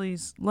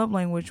Leslie's love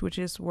language, which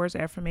is words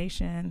of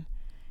affirmation,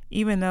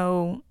 even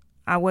though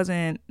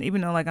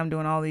like I'm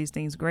doing all these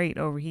things great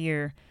over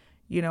here,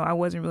 I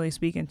wasn't really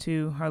speaking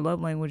to her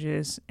love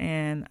languages,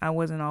 and I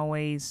wasn't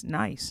always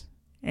nice.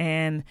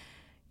 And,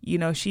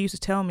 she used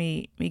to tell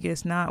me, Mika,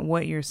 it's not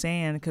what you're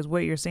saying, because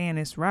what you're saying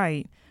is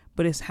right,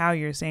 but it's how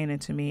you're saying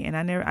it to me. And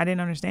I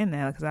didn't understand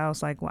that, because I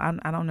was like, well,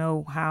 I don't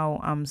know how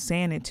I'm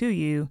saying it to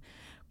you,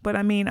 but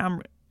I mean,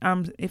 I'm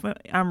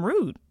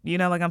rude,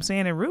 like I'm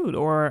saying it rude,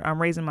 or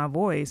I'm raising my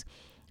voice,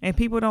 and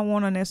people don't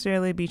want to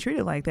necessarily be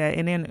treated like that.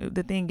 And then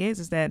the thing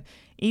is that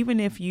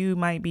even if you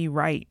might be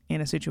right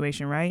in a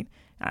situation, right?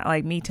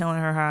 Like me telling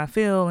her how I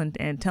feel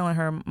and telling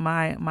her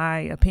my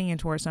opinion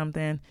towards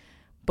something.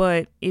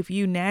 But if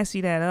you nasty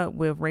that up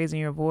with raising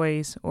your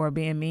voice or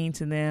being mean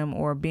to them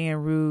or being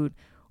rude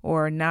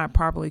or not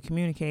properly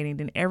communicating,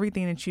 then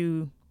everything that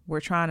you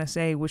were trying to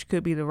say, which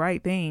could be the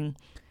right thing,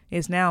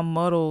 is now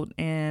muddled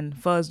and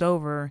fuzzed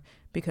over,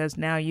 because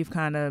now you've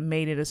kind of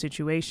made it a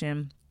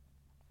situation.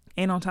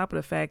 And on top of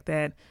the fact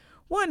that,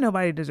 one,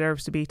 nobody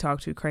deserves to be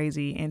talked to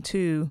crazy, and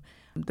two,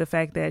 the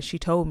fact that she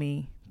told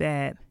me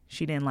that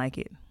she didn't like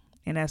it.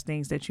 And that's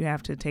things that you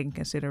have to take in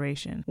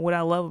consideration. What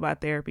I love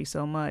about therapy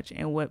so much,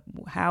 and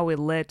how it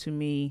led to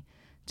me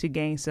to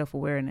gain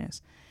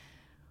self-awareness.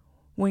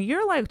 When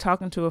you're like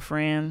talking to a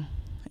friend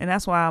And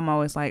that's why I'm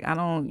always like, I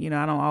don't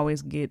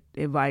always get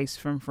advice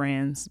from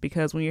friends,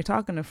 because when you're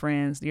talking to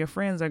friends, your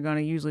friends are going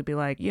to usually be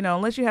like,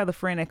 unless you have the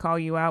friend that call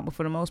you out, but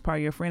for the most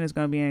part, your friend is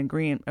going to be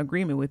in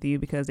agreement with you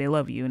because they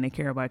love you and they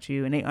care about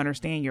you and they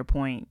understand your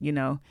point,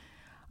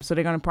 so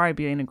they're going to probably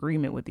be in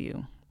agreement with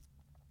you.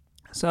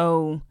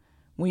 So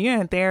when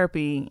you're in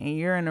therapy and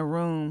you're in a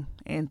room,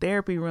 and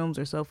therapy rooms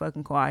are so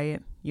fucking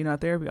quiet, a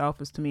therapy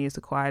office to me is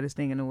the quietest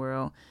thing in the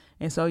world.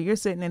 And so you're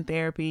sitting in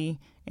therapy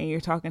and you're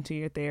talking to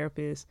your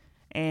therapist,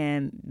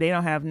 and they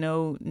don't have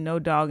no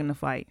dog in the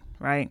fight,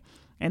 right?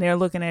 And they're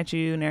looking at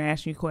you and they're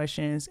asking you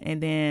questions.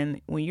 And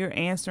then when you're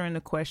answering the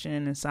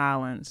question in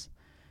silence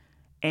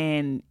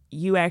and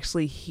you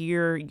actually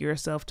hear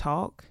yourself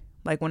talk,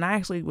 like when I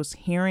actually was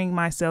hearing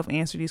myself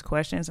answer these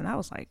questions, and I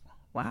was like,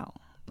 wow,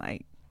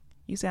 like,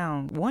 you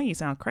sound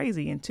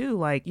crazy, and two,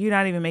 like, you're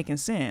not even making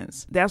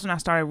sense. That's when I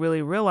started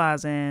really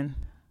realizing,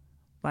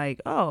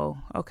 like, oh,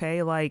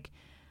 okay, like,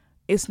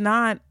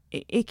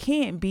 it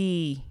can't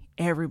be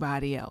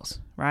everybody else,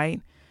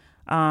 right?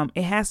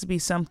 It has to be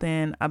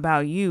something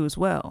about you as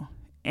well.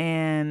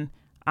 And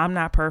I'm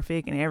not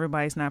perfect and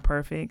everybody's not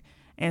perfect.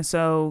 And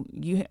so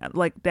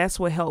that's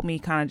what helped me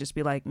kind of just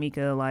be like,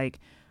 Mika, like,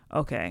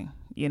 okay,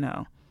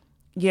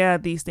 yeah,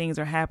 these things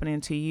are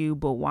happening to you,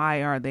 but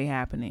why are they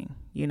happening?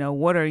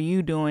 What are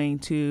you doing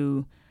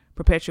to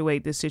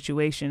perpetuate this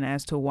situation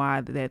as to why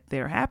that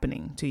they're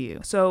happening to you?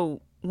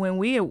 So when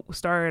we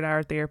started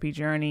our therapy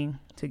journey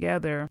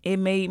together, it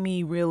made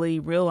me really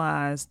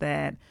realize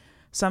that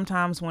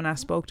sometimes when I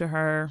spoke to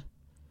her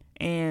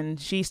and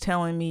she's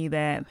telling me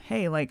that,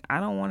 hey, like, I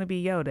don't want to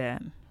be yelled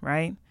at,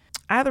 right?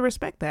 I have to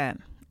respect that.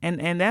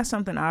 And that's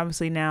something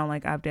obviously now,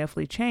 like, I've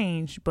definitely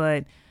changed,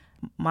 but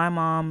my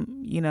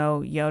mom,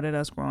 yelled at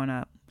us growing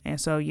up. And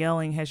so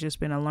yelling has just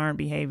been a learned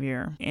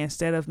behavior.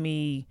 Instead of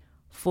me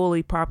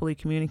fully properly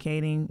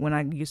communicating, when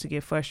I used to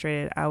get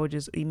frustrated, I would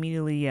just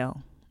immediately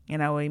yell.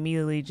 And I would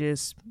immediately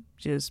just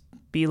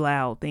be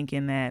loud,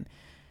 thinking that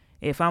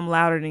if I'm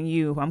louder than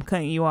you, if I'm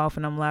cutting you off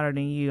and I'm louder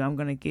than you, I'm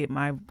gonna get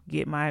my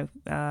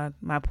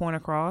point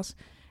across.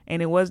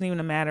 And it wasn't even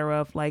a matter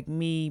of like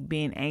me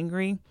being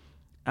angry.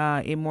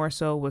 It more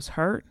so was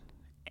hurt,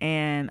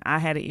 and I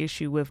had an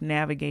issue with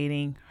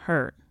navigating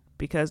hurt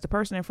because the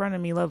person in front of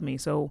me loved me.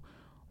 So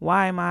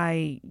why am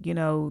I,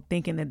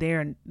 thinking that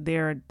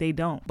they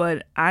don't?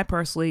 But I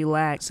personally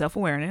lack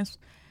self-awareness.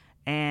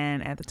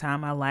 And at the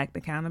time I lacked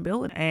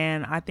accountability.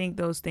 And I think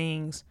those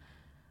things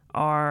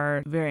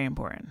are very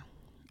important.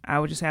 I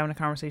was just having a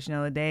conversation the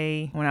other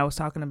day when I was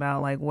talking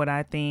about like what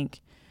I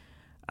think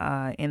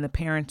in the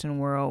parenting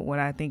world, what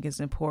I think is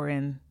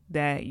important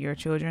that your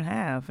children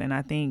have. And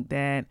I think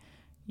that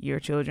your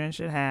children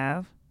should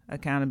have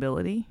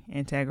accountability,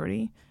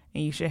 integrity,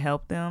 and you should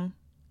help them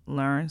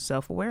learn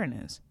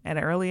self-awareness. At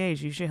an early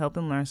age, you should help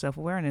them learn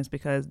self-awareness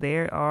because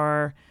there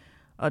are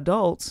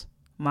adults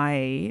my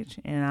age,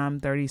 and I'm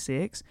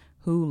 36,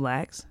 who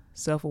lacks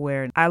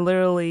self-awareness. I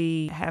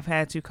literally have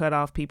had to cut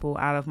off people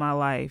out of my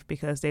life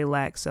because they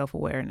lack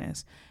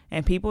self-awareness.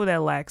 And people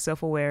that lack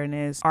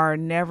self-awareness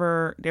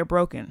they're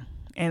broken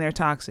and they're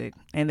toxic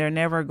and they're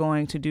never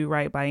going to do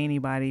right by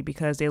anybody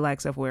because they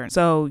lack self-awareness.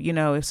 So,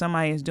 if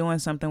somebody is doing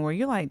something where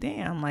you're like,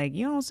 damn, like,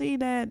 you don't see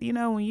that,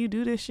 when you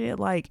do this shit,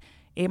 like,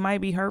 it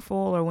might be hurtful,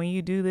 or when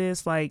you do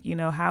this, like,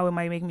 how it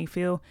might make me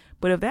feel.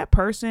 But if that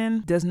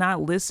person does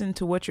not listen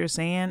to what you're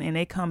saying and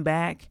they come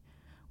back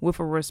with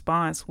a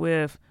response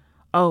with,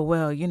 oh,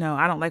 well,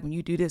 I don't like when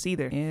you do this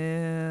either.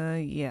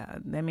 Yeah,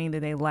 that means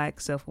that they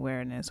lack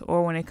self-awareness.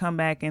 Or when they come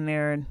back and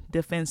they're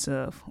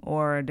defensive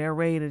or they're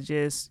ready to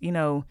just,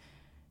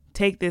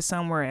 take this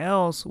somewhere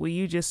else, will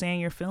you just saying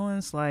your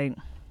feelings? Like,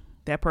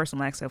 that person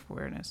lacks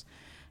self-awareness.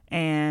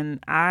 And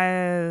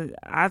I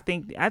don't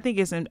think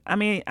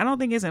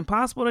it's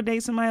impossible to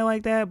date somebody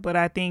like that, but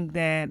I think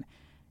that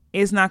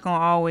it's not going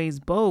to always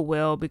bode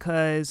well,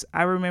 because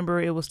I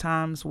remember it was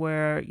times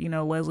where,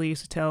 Leslie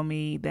used to tell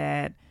me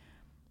that,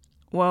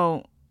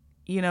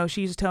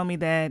 she used to tell me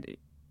that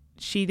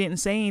she didn't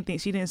say anything.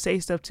 She didn't say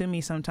stuff to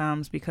me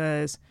sometimes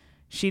because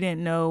she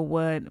didn't know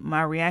what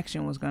my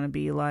reaction was going to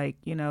be like.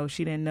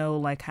 She didn't know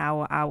like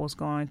how I was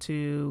going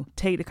to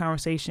take the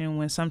conversation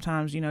when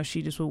sometimes,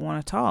 she just would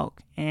want to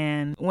talk.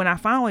 And when I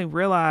finally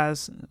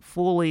realized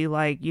fully,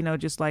 like,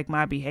 just like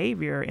my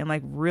behavior, and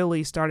like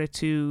really started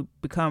to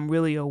become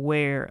really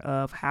aware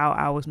of how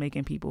I was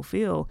making people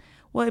feel,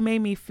 well, it made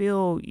me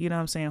feel,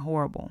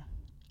 horrible,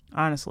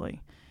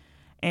 honestly.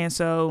 And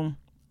so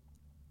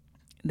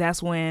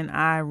that's when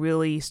I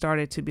really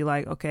started to be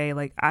like, okay,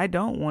 like, I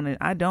don't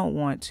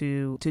want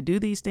to do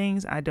these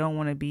things. I don't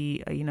want to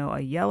be, a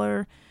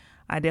yeller.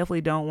 I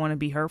definitely don't want to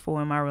be hurtful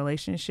in my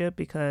relationship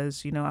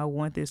because, I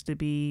want this to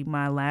be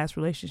my last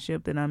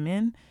relationship that I'm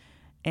in.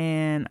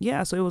 And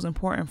yeah, so it was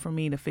important for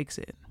me to fix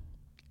it.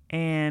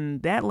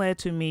 And that led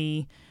to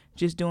me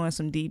just doing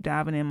some deep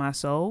diving in my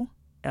soul,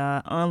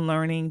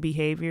 unlearning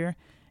behavior.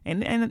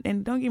 And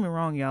don't get me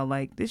wrong, y'all,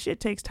 like, this shit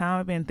takes time.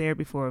 I've been in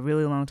therapy for a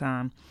really long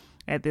time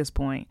at this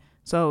point.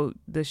 So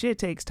the shit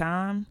takes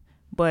time,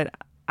 but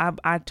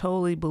I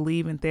totally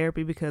believe in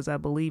therapy, because I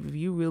believe if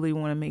you really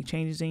want to make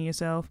changes in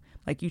yourself,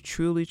 like you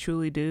truly,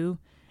 truly do,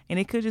 and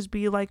it could just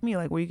be like me,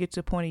 like where you get to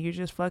the point of you're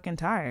just fucking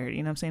tired,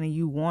 you know what I'm saying? And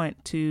you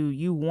want to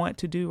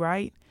do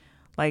right.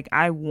 Like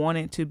I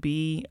wanted to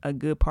be a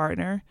good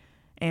partner.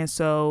 And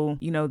so,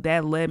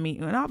 that led me,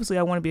 and obviously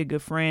I want to be a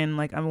good friend.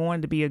 Like I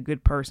wanted to be a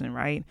good person,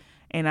 right?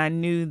 And I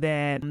knew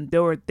that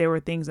there were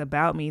things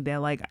about me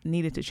that like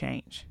needed to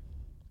change,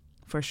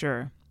 for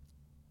sure.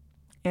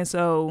 And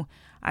so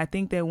I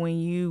think that when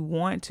you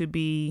want to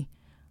be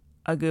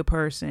a good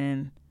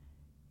person,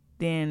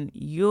 then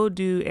you'll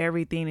do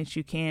everything that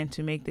you can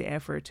to make the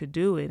effort to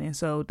do it. And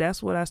so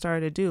that's what I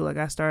started to do. Like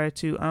I started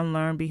to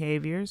unlearn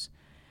behaviors,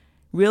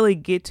 really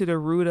get to the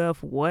root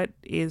of what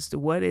is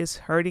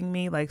hurting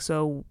me. Like,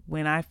 so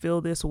when I feel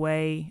this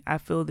way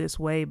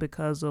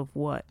because of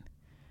what,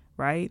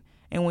 right?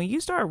 And when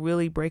you start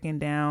really breaking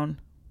down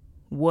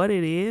what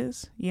it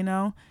is,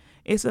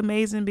 it's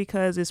amazing,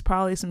 because it's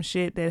probably some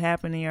shit that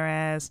happened in your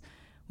ass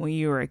when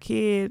you were a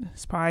kid.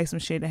 It's probably some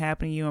shit that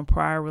happened to you in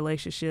prior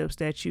relationships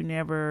that you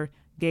never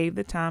gave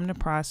the time to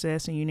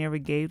process, and you never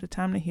gave the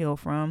time to heal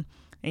from,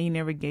 and you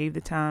never gave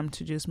the time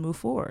to just move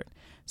forward.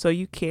 So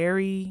you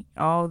carry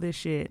all this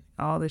shit,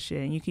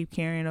 and you keep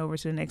carrying it over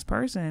to the next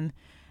person,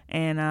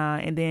 and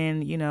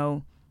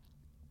then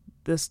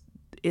this,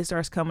 it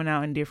starts coming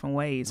out in different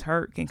ways.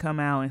 Hurt can come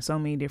out in so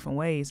many different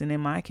ways, and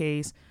in my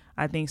case,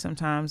 I think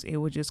sometimes it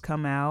would just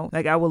come out.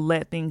 Like I would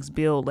let things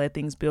build,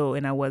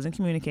 and I wasn't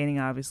communicating,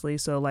 obviously.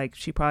 So like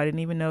she probably didn't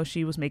even know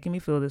she was making me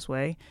feel this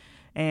way.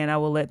 And I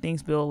will let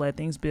things build.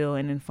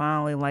 And then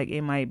finally, like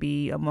it might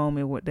be a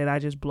moment that I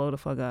just blow the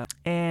fuck up.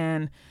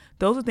 And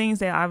those are things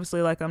that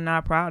obviously like I'm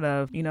not proud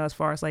of, as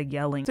far as like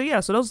yelling. So yeah,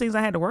 so those things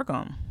I had to work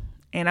on.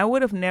 And I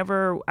would have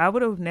never,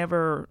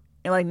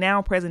 like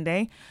now present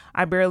day,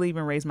 I barely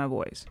even raise my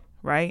voice,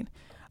 right?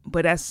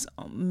 But that's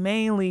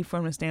mainly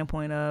from the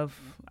standpoint of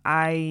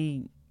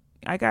I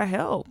got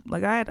help.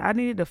 Like I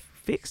needed to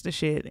fix the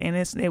shit, and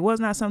it was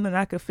not something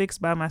I could fix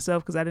by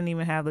myself, because I didn't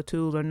even have the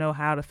tools or know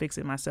how to fix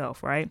it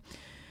myself, right?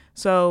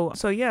 So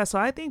yeah, so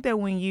I think that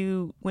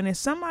when it's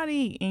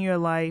somebody in your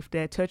life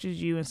that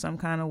touches you in some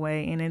kind of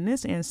way, and in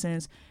this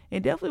instance,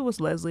 it definitely was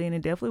Leslie, and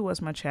it definitely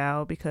was my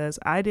child, because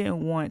I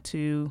didn't want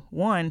to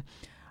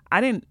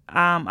I didn't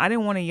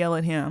want to yell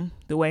at him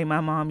the way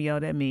my mom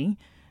yelled at me.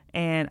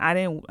 And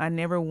I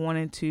never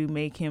wanted to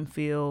make him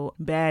feel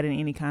bad in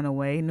any kind of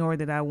way, nor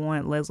did I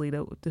want Leslie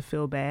to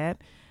feel bad.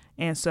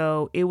 And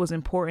so it was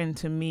important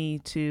to me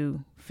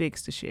to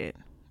fix the shit,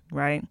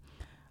 right?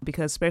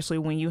 Because especially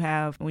when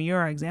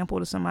you're an example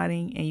to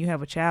somebody, and you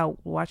have a child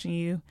watching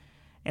you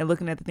and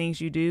looking at the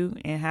things you do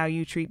and how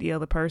you treat the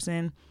other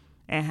person,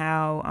 and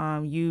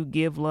how you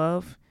give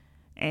love,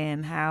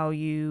 and how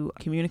you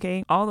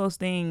communicate, all those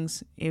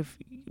things, if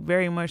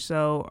very much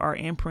so, are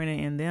imprinted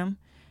in them.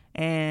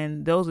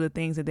 And those are the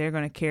things that they're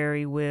going to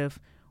carry with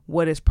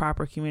what is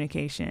proper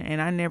communication. And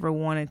I never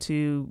wanted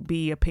to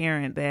be a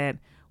parent that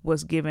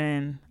was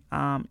given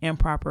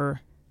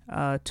improper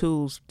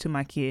tools to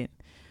my kid.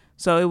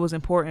 So it was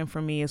important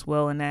for me as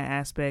well in that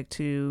aspect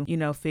to,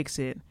 fix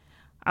it.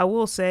 I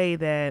will say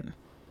that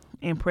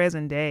in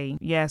present day,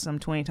 yes, I'm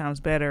 20 times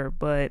better,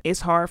 but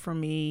it's hard for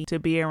me to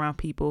be around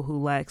people who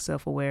lack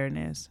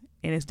self-awareness.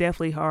 And it's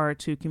definitely hard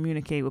to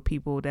communicate with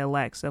people that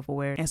lack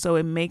self-awareness. And so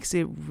it makes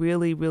it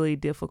really, really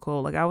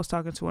difficult. Like I was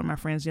talking to one of my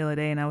friends the other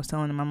day, and I was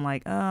telling him, I'm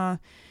like, I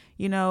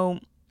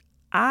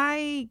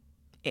can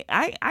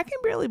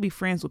barely be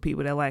friends with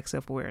people that lack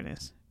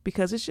self-awareness,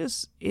 because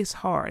it's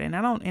hard. And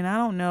I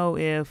don't know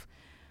if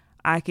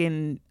I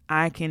can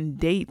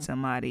date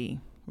somebody,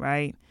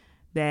 right,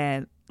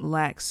 that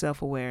lacks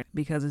self-awareness,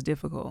 because it's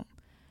difficult.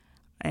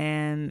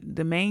 And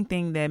the main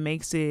thing that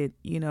makes it,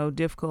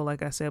 difficult,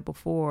 like I said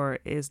before,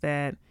 is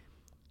that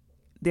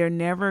they're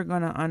never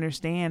going to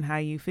understand how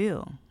you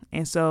feel.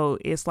 And so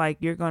it's like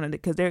you're going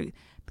to,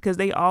 because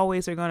they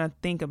always are going to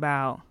think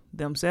about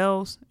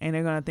themselves, and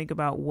they're going to think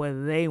about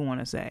what they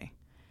want to say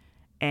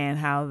and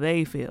how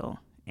they feel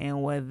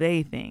and what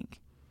they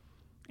think.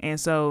 And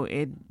so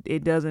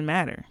it doesn't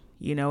matter,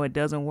 it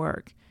doesn't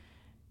work.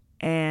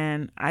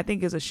 And I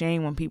think it's a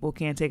shame when people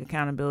can't take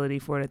accountability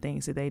for the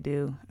things that they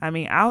do. I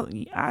mean,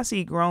 I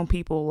see grown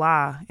people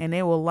lie, and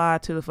they will lie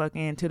to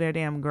their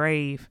damn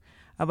grave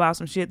about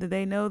some shit that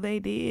they know they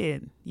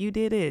did. You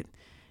did it.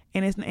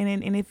 And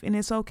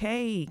it's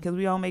okay, because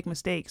we all make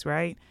mistakes,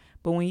 right?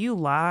 But when you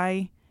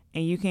lie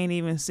and you can't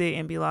even sit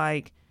and be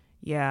like,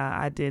 yeah,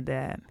 I did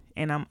that,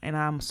 and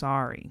I'm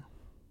sorry.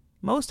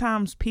 Most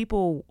times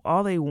people,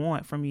 all they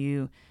want from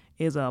you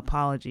is an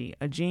apology,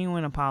 a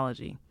genuine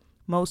apology.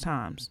 Most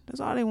times. That's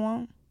all they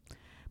want.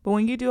 But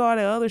when you do all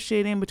the other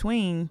shit in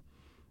between,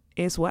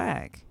 it's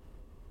whack,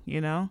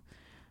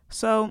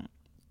 So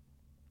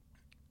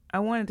I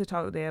wanted to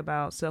talk today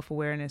about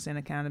self-awareness and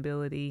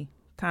accountability,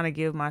 kind of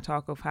give my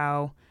talk of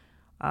how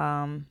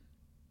I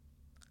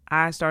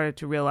started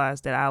to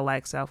realize that I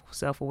lack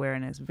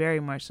self-awareness, very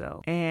much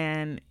so.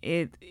 And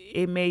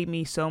it made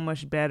me so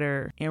much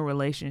better in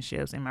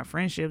relationships, in my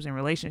friendships and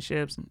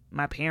relationships,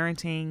 my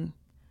parenting,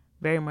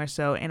 very much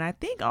so. And I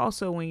think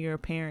also when you're a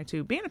parent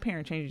too, being a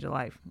parent changes your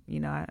life.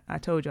 I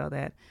told y'all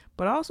that.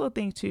 But I also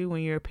think too,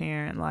 when you're a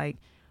parent, like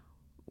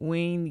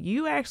when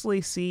you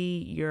actually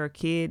see your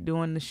kid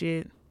doing the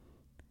shit,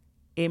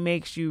 it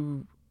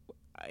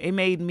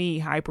made me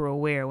hyper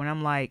aware when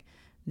I'm like,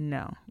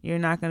 no, you're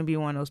not going to be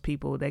one of those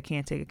people that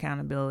can't take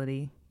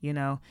accountability,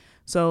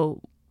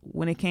 So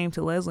when it came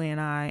to Leslie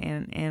and I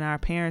and our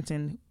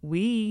parenting,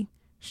 we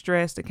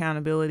stressed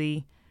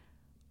accountability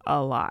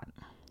a lot,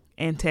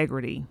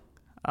 integrity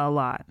a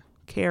lot,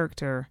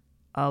 character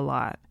a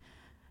lot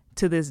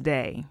to this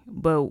day.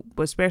 But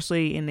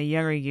especially in the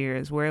younger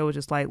years where it was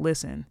just like,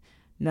 listen,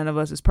 none of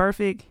us is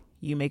perfect.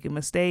 You make a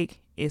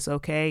mistake, it's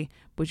okay,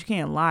 but you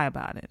can't lie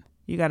about it.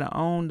 You got to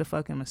own the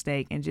fucking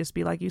mistake and just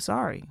be like, you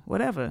sorry,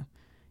 whatever.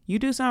 You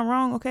do something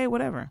wrong, okay,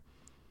 whatever.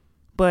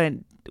 But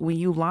when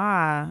you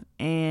lie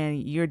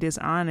and you're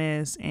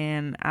dishonest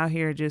and out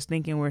here just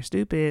thinking we're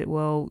stupid,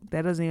 well,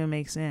 that doesn't even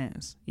make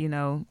sense,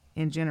 in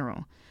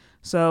general.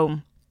 So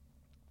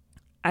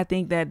I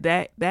think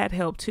that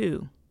helped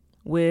too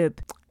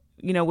with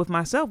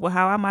myself, with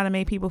how I might have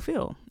made people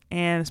feel.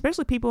 And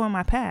especially people in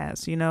my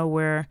past,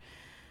 where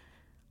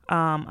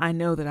I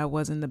know that I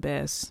wasn't the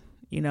best,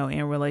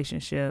 in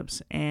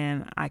relationships.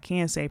 And I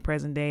can't say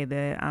present day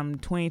that I'm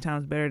 20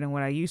 times better than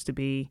what I used to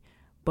be.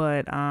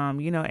 But,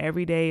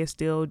 every day is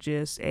still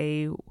just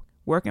a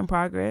work in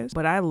progress.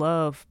 But I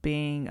love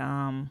being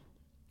the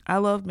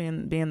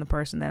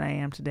person that I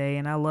am today.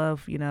 And I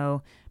love,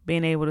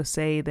 being able to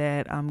say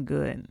that I'm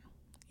good.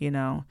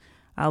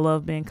 I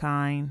love being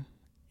kind,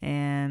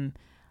 and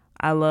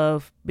I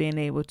love being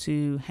able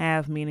to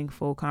have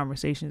meaningful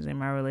conversations in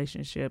my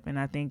relationship. And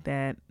I think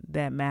that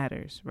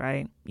matters,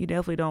 right? You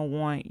definitely don't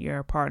want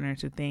your partner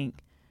to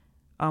think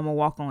I'm gonna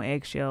walk on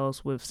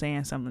eggshells with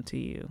saying something to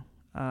you.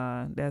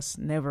 That's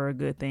never a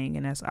good thing.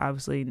 And that's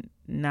obviously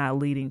not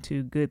leading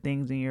to good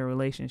things in your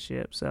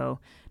relationship. So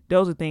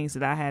those are things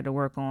that I had to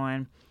work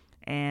on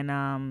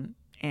and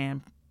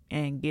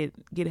get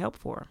help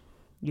for,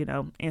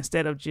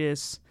 instead of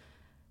just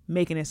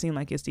making it seem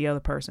like it's the other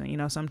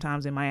person.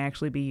 Sometimes it might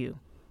actually be you,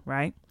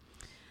 right?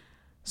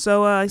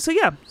 So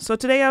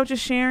today I was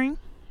just sharing,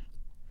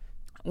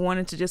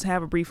 wanted to just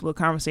have a brief little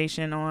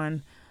conversation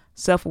on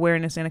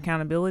self-awareness and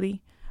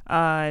accountability.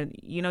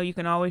 You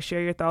can always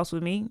share your thoughts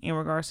with me in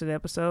regards to the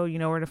episode. You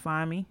know where to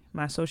find me.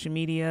 My social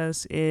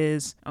medias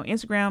is on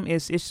Instagram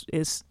is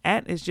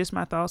just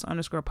my thoughts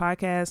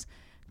 _podcast,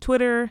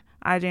 Twitter,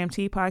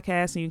 IJMT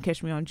podcast, and you can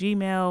catch me on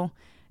Gmail,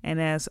 and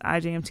that's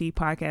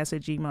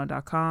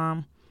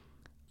IJMTpodcast@gmail.com.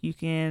 You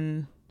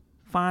can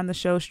find the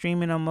show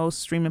streaming on most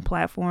streaming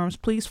platforms.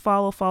 Please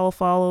follow.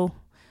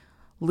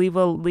 Leave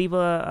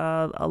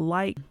a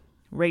like,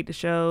 rate the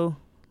show,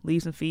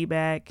 leave some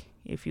feedback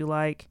if you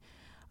like.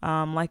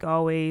 Like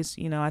always,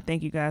 I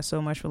thank you guys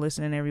so much for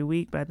listening every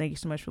week, but I thank you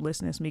so much for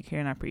listening. It's Meek here,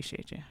 and I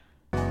appreciate you.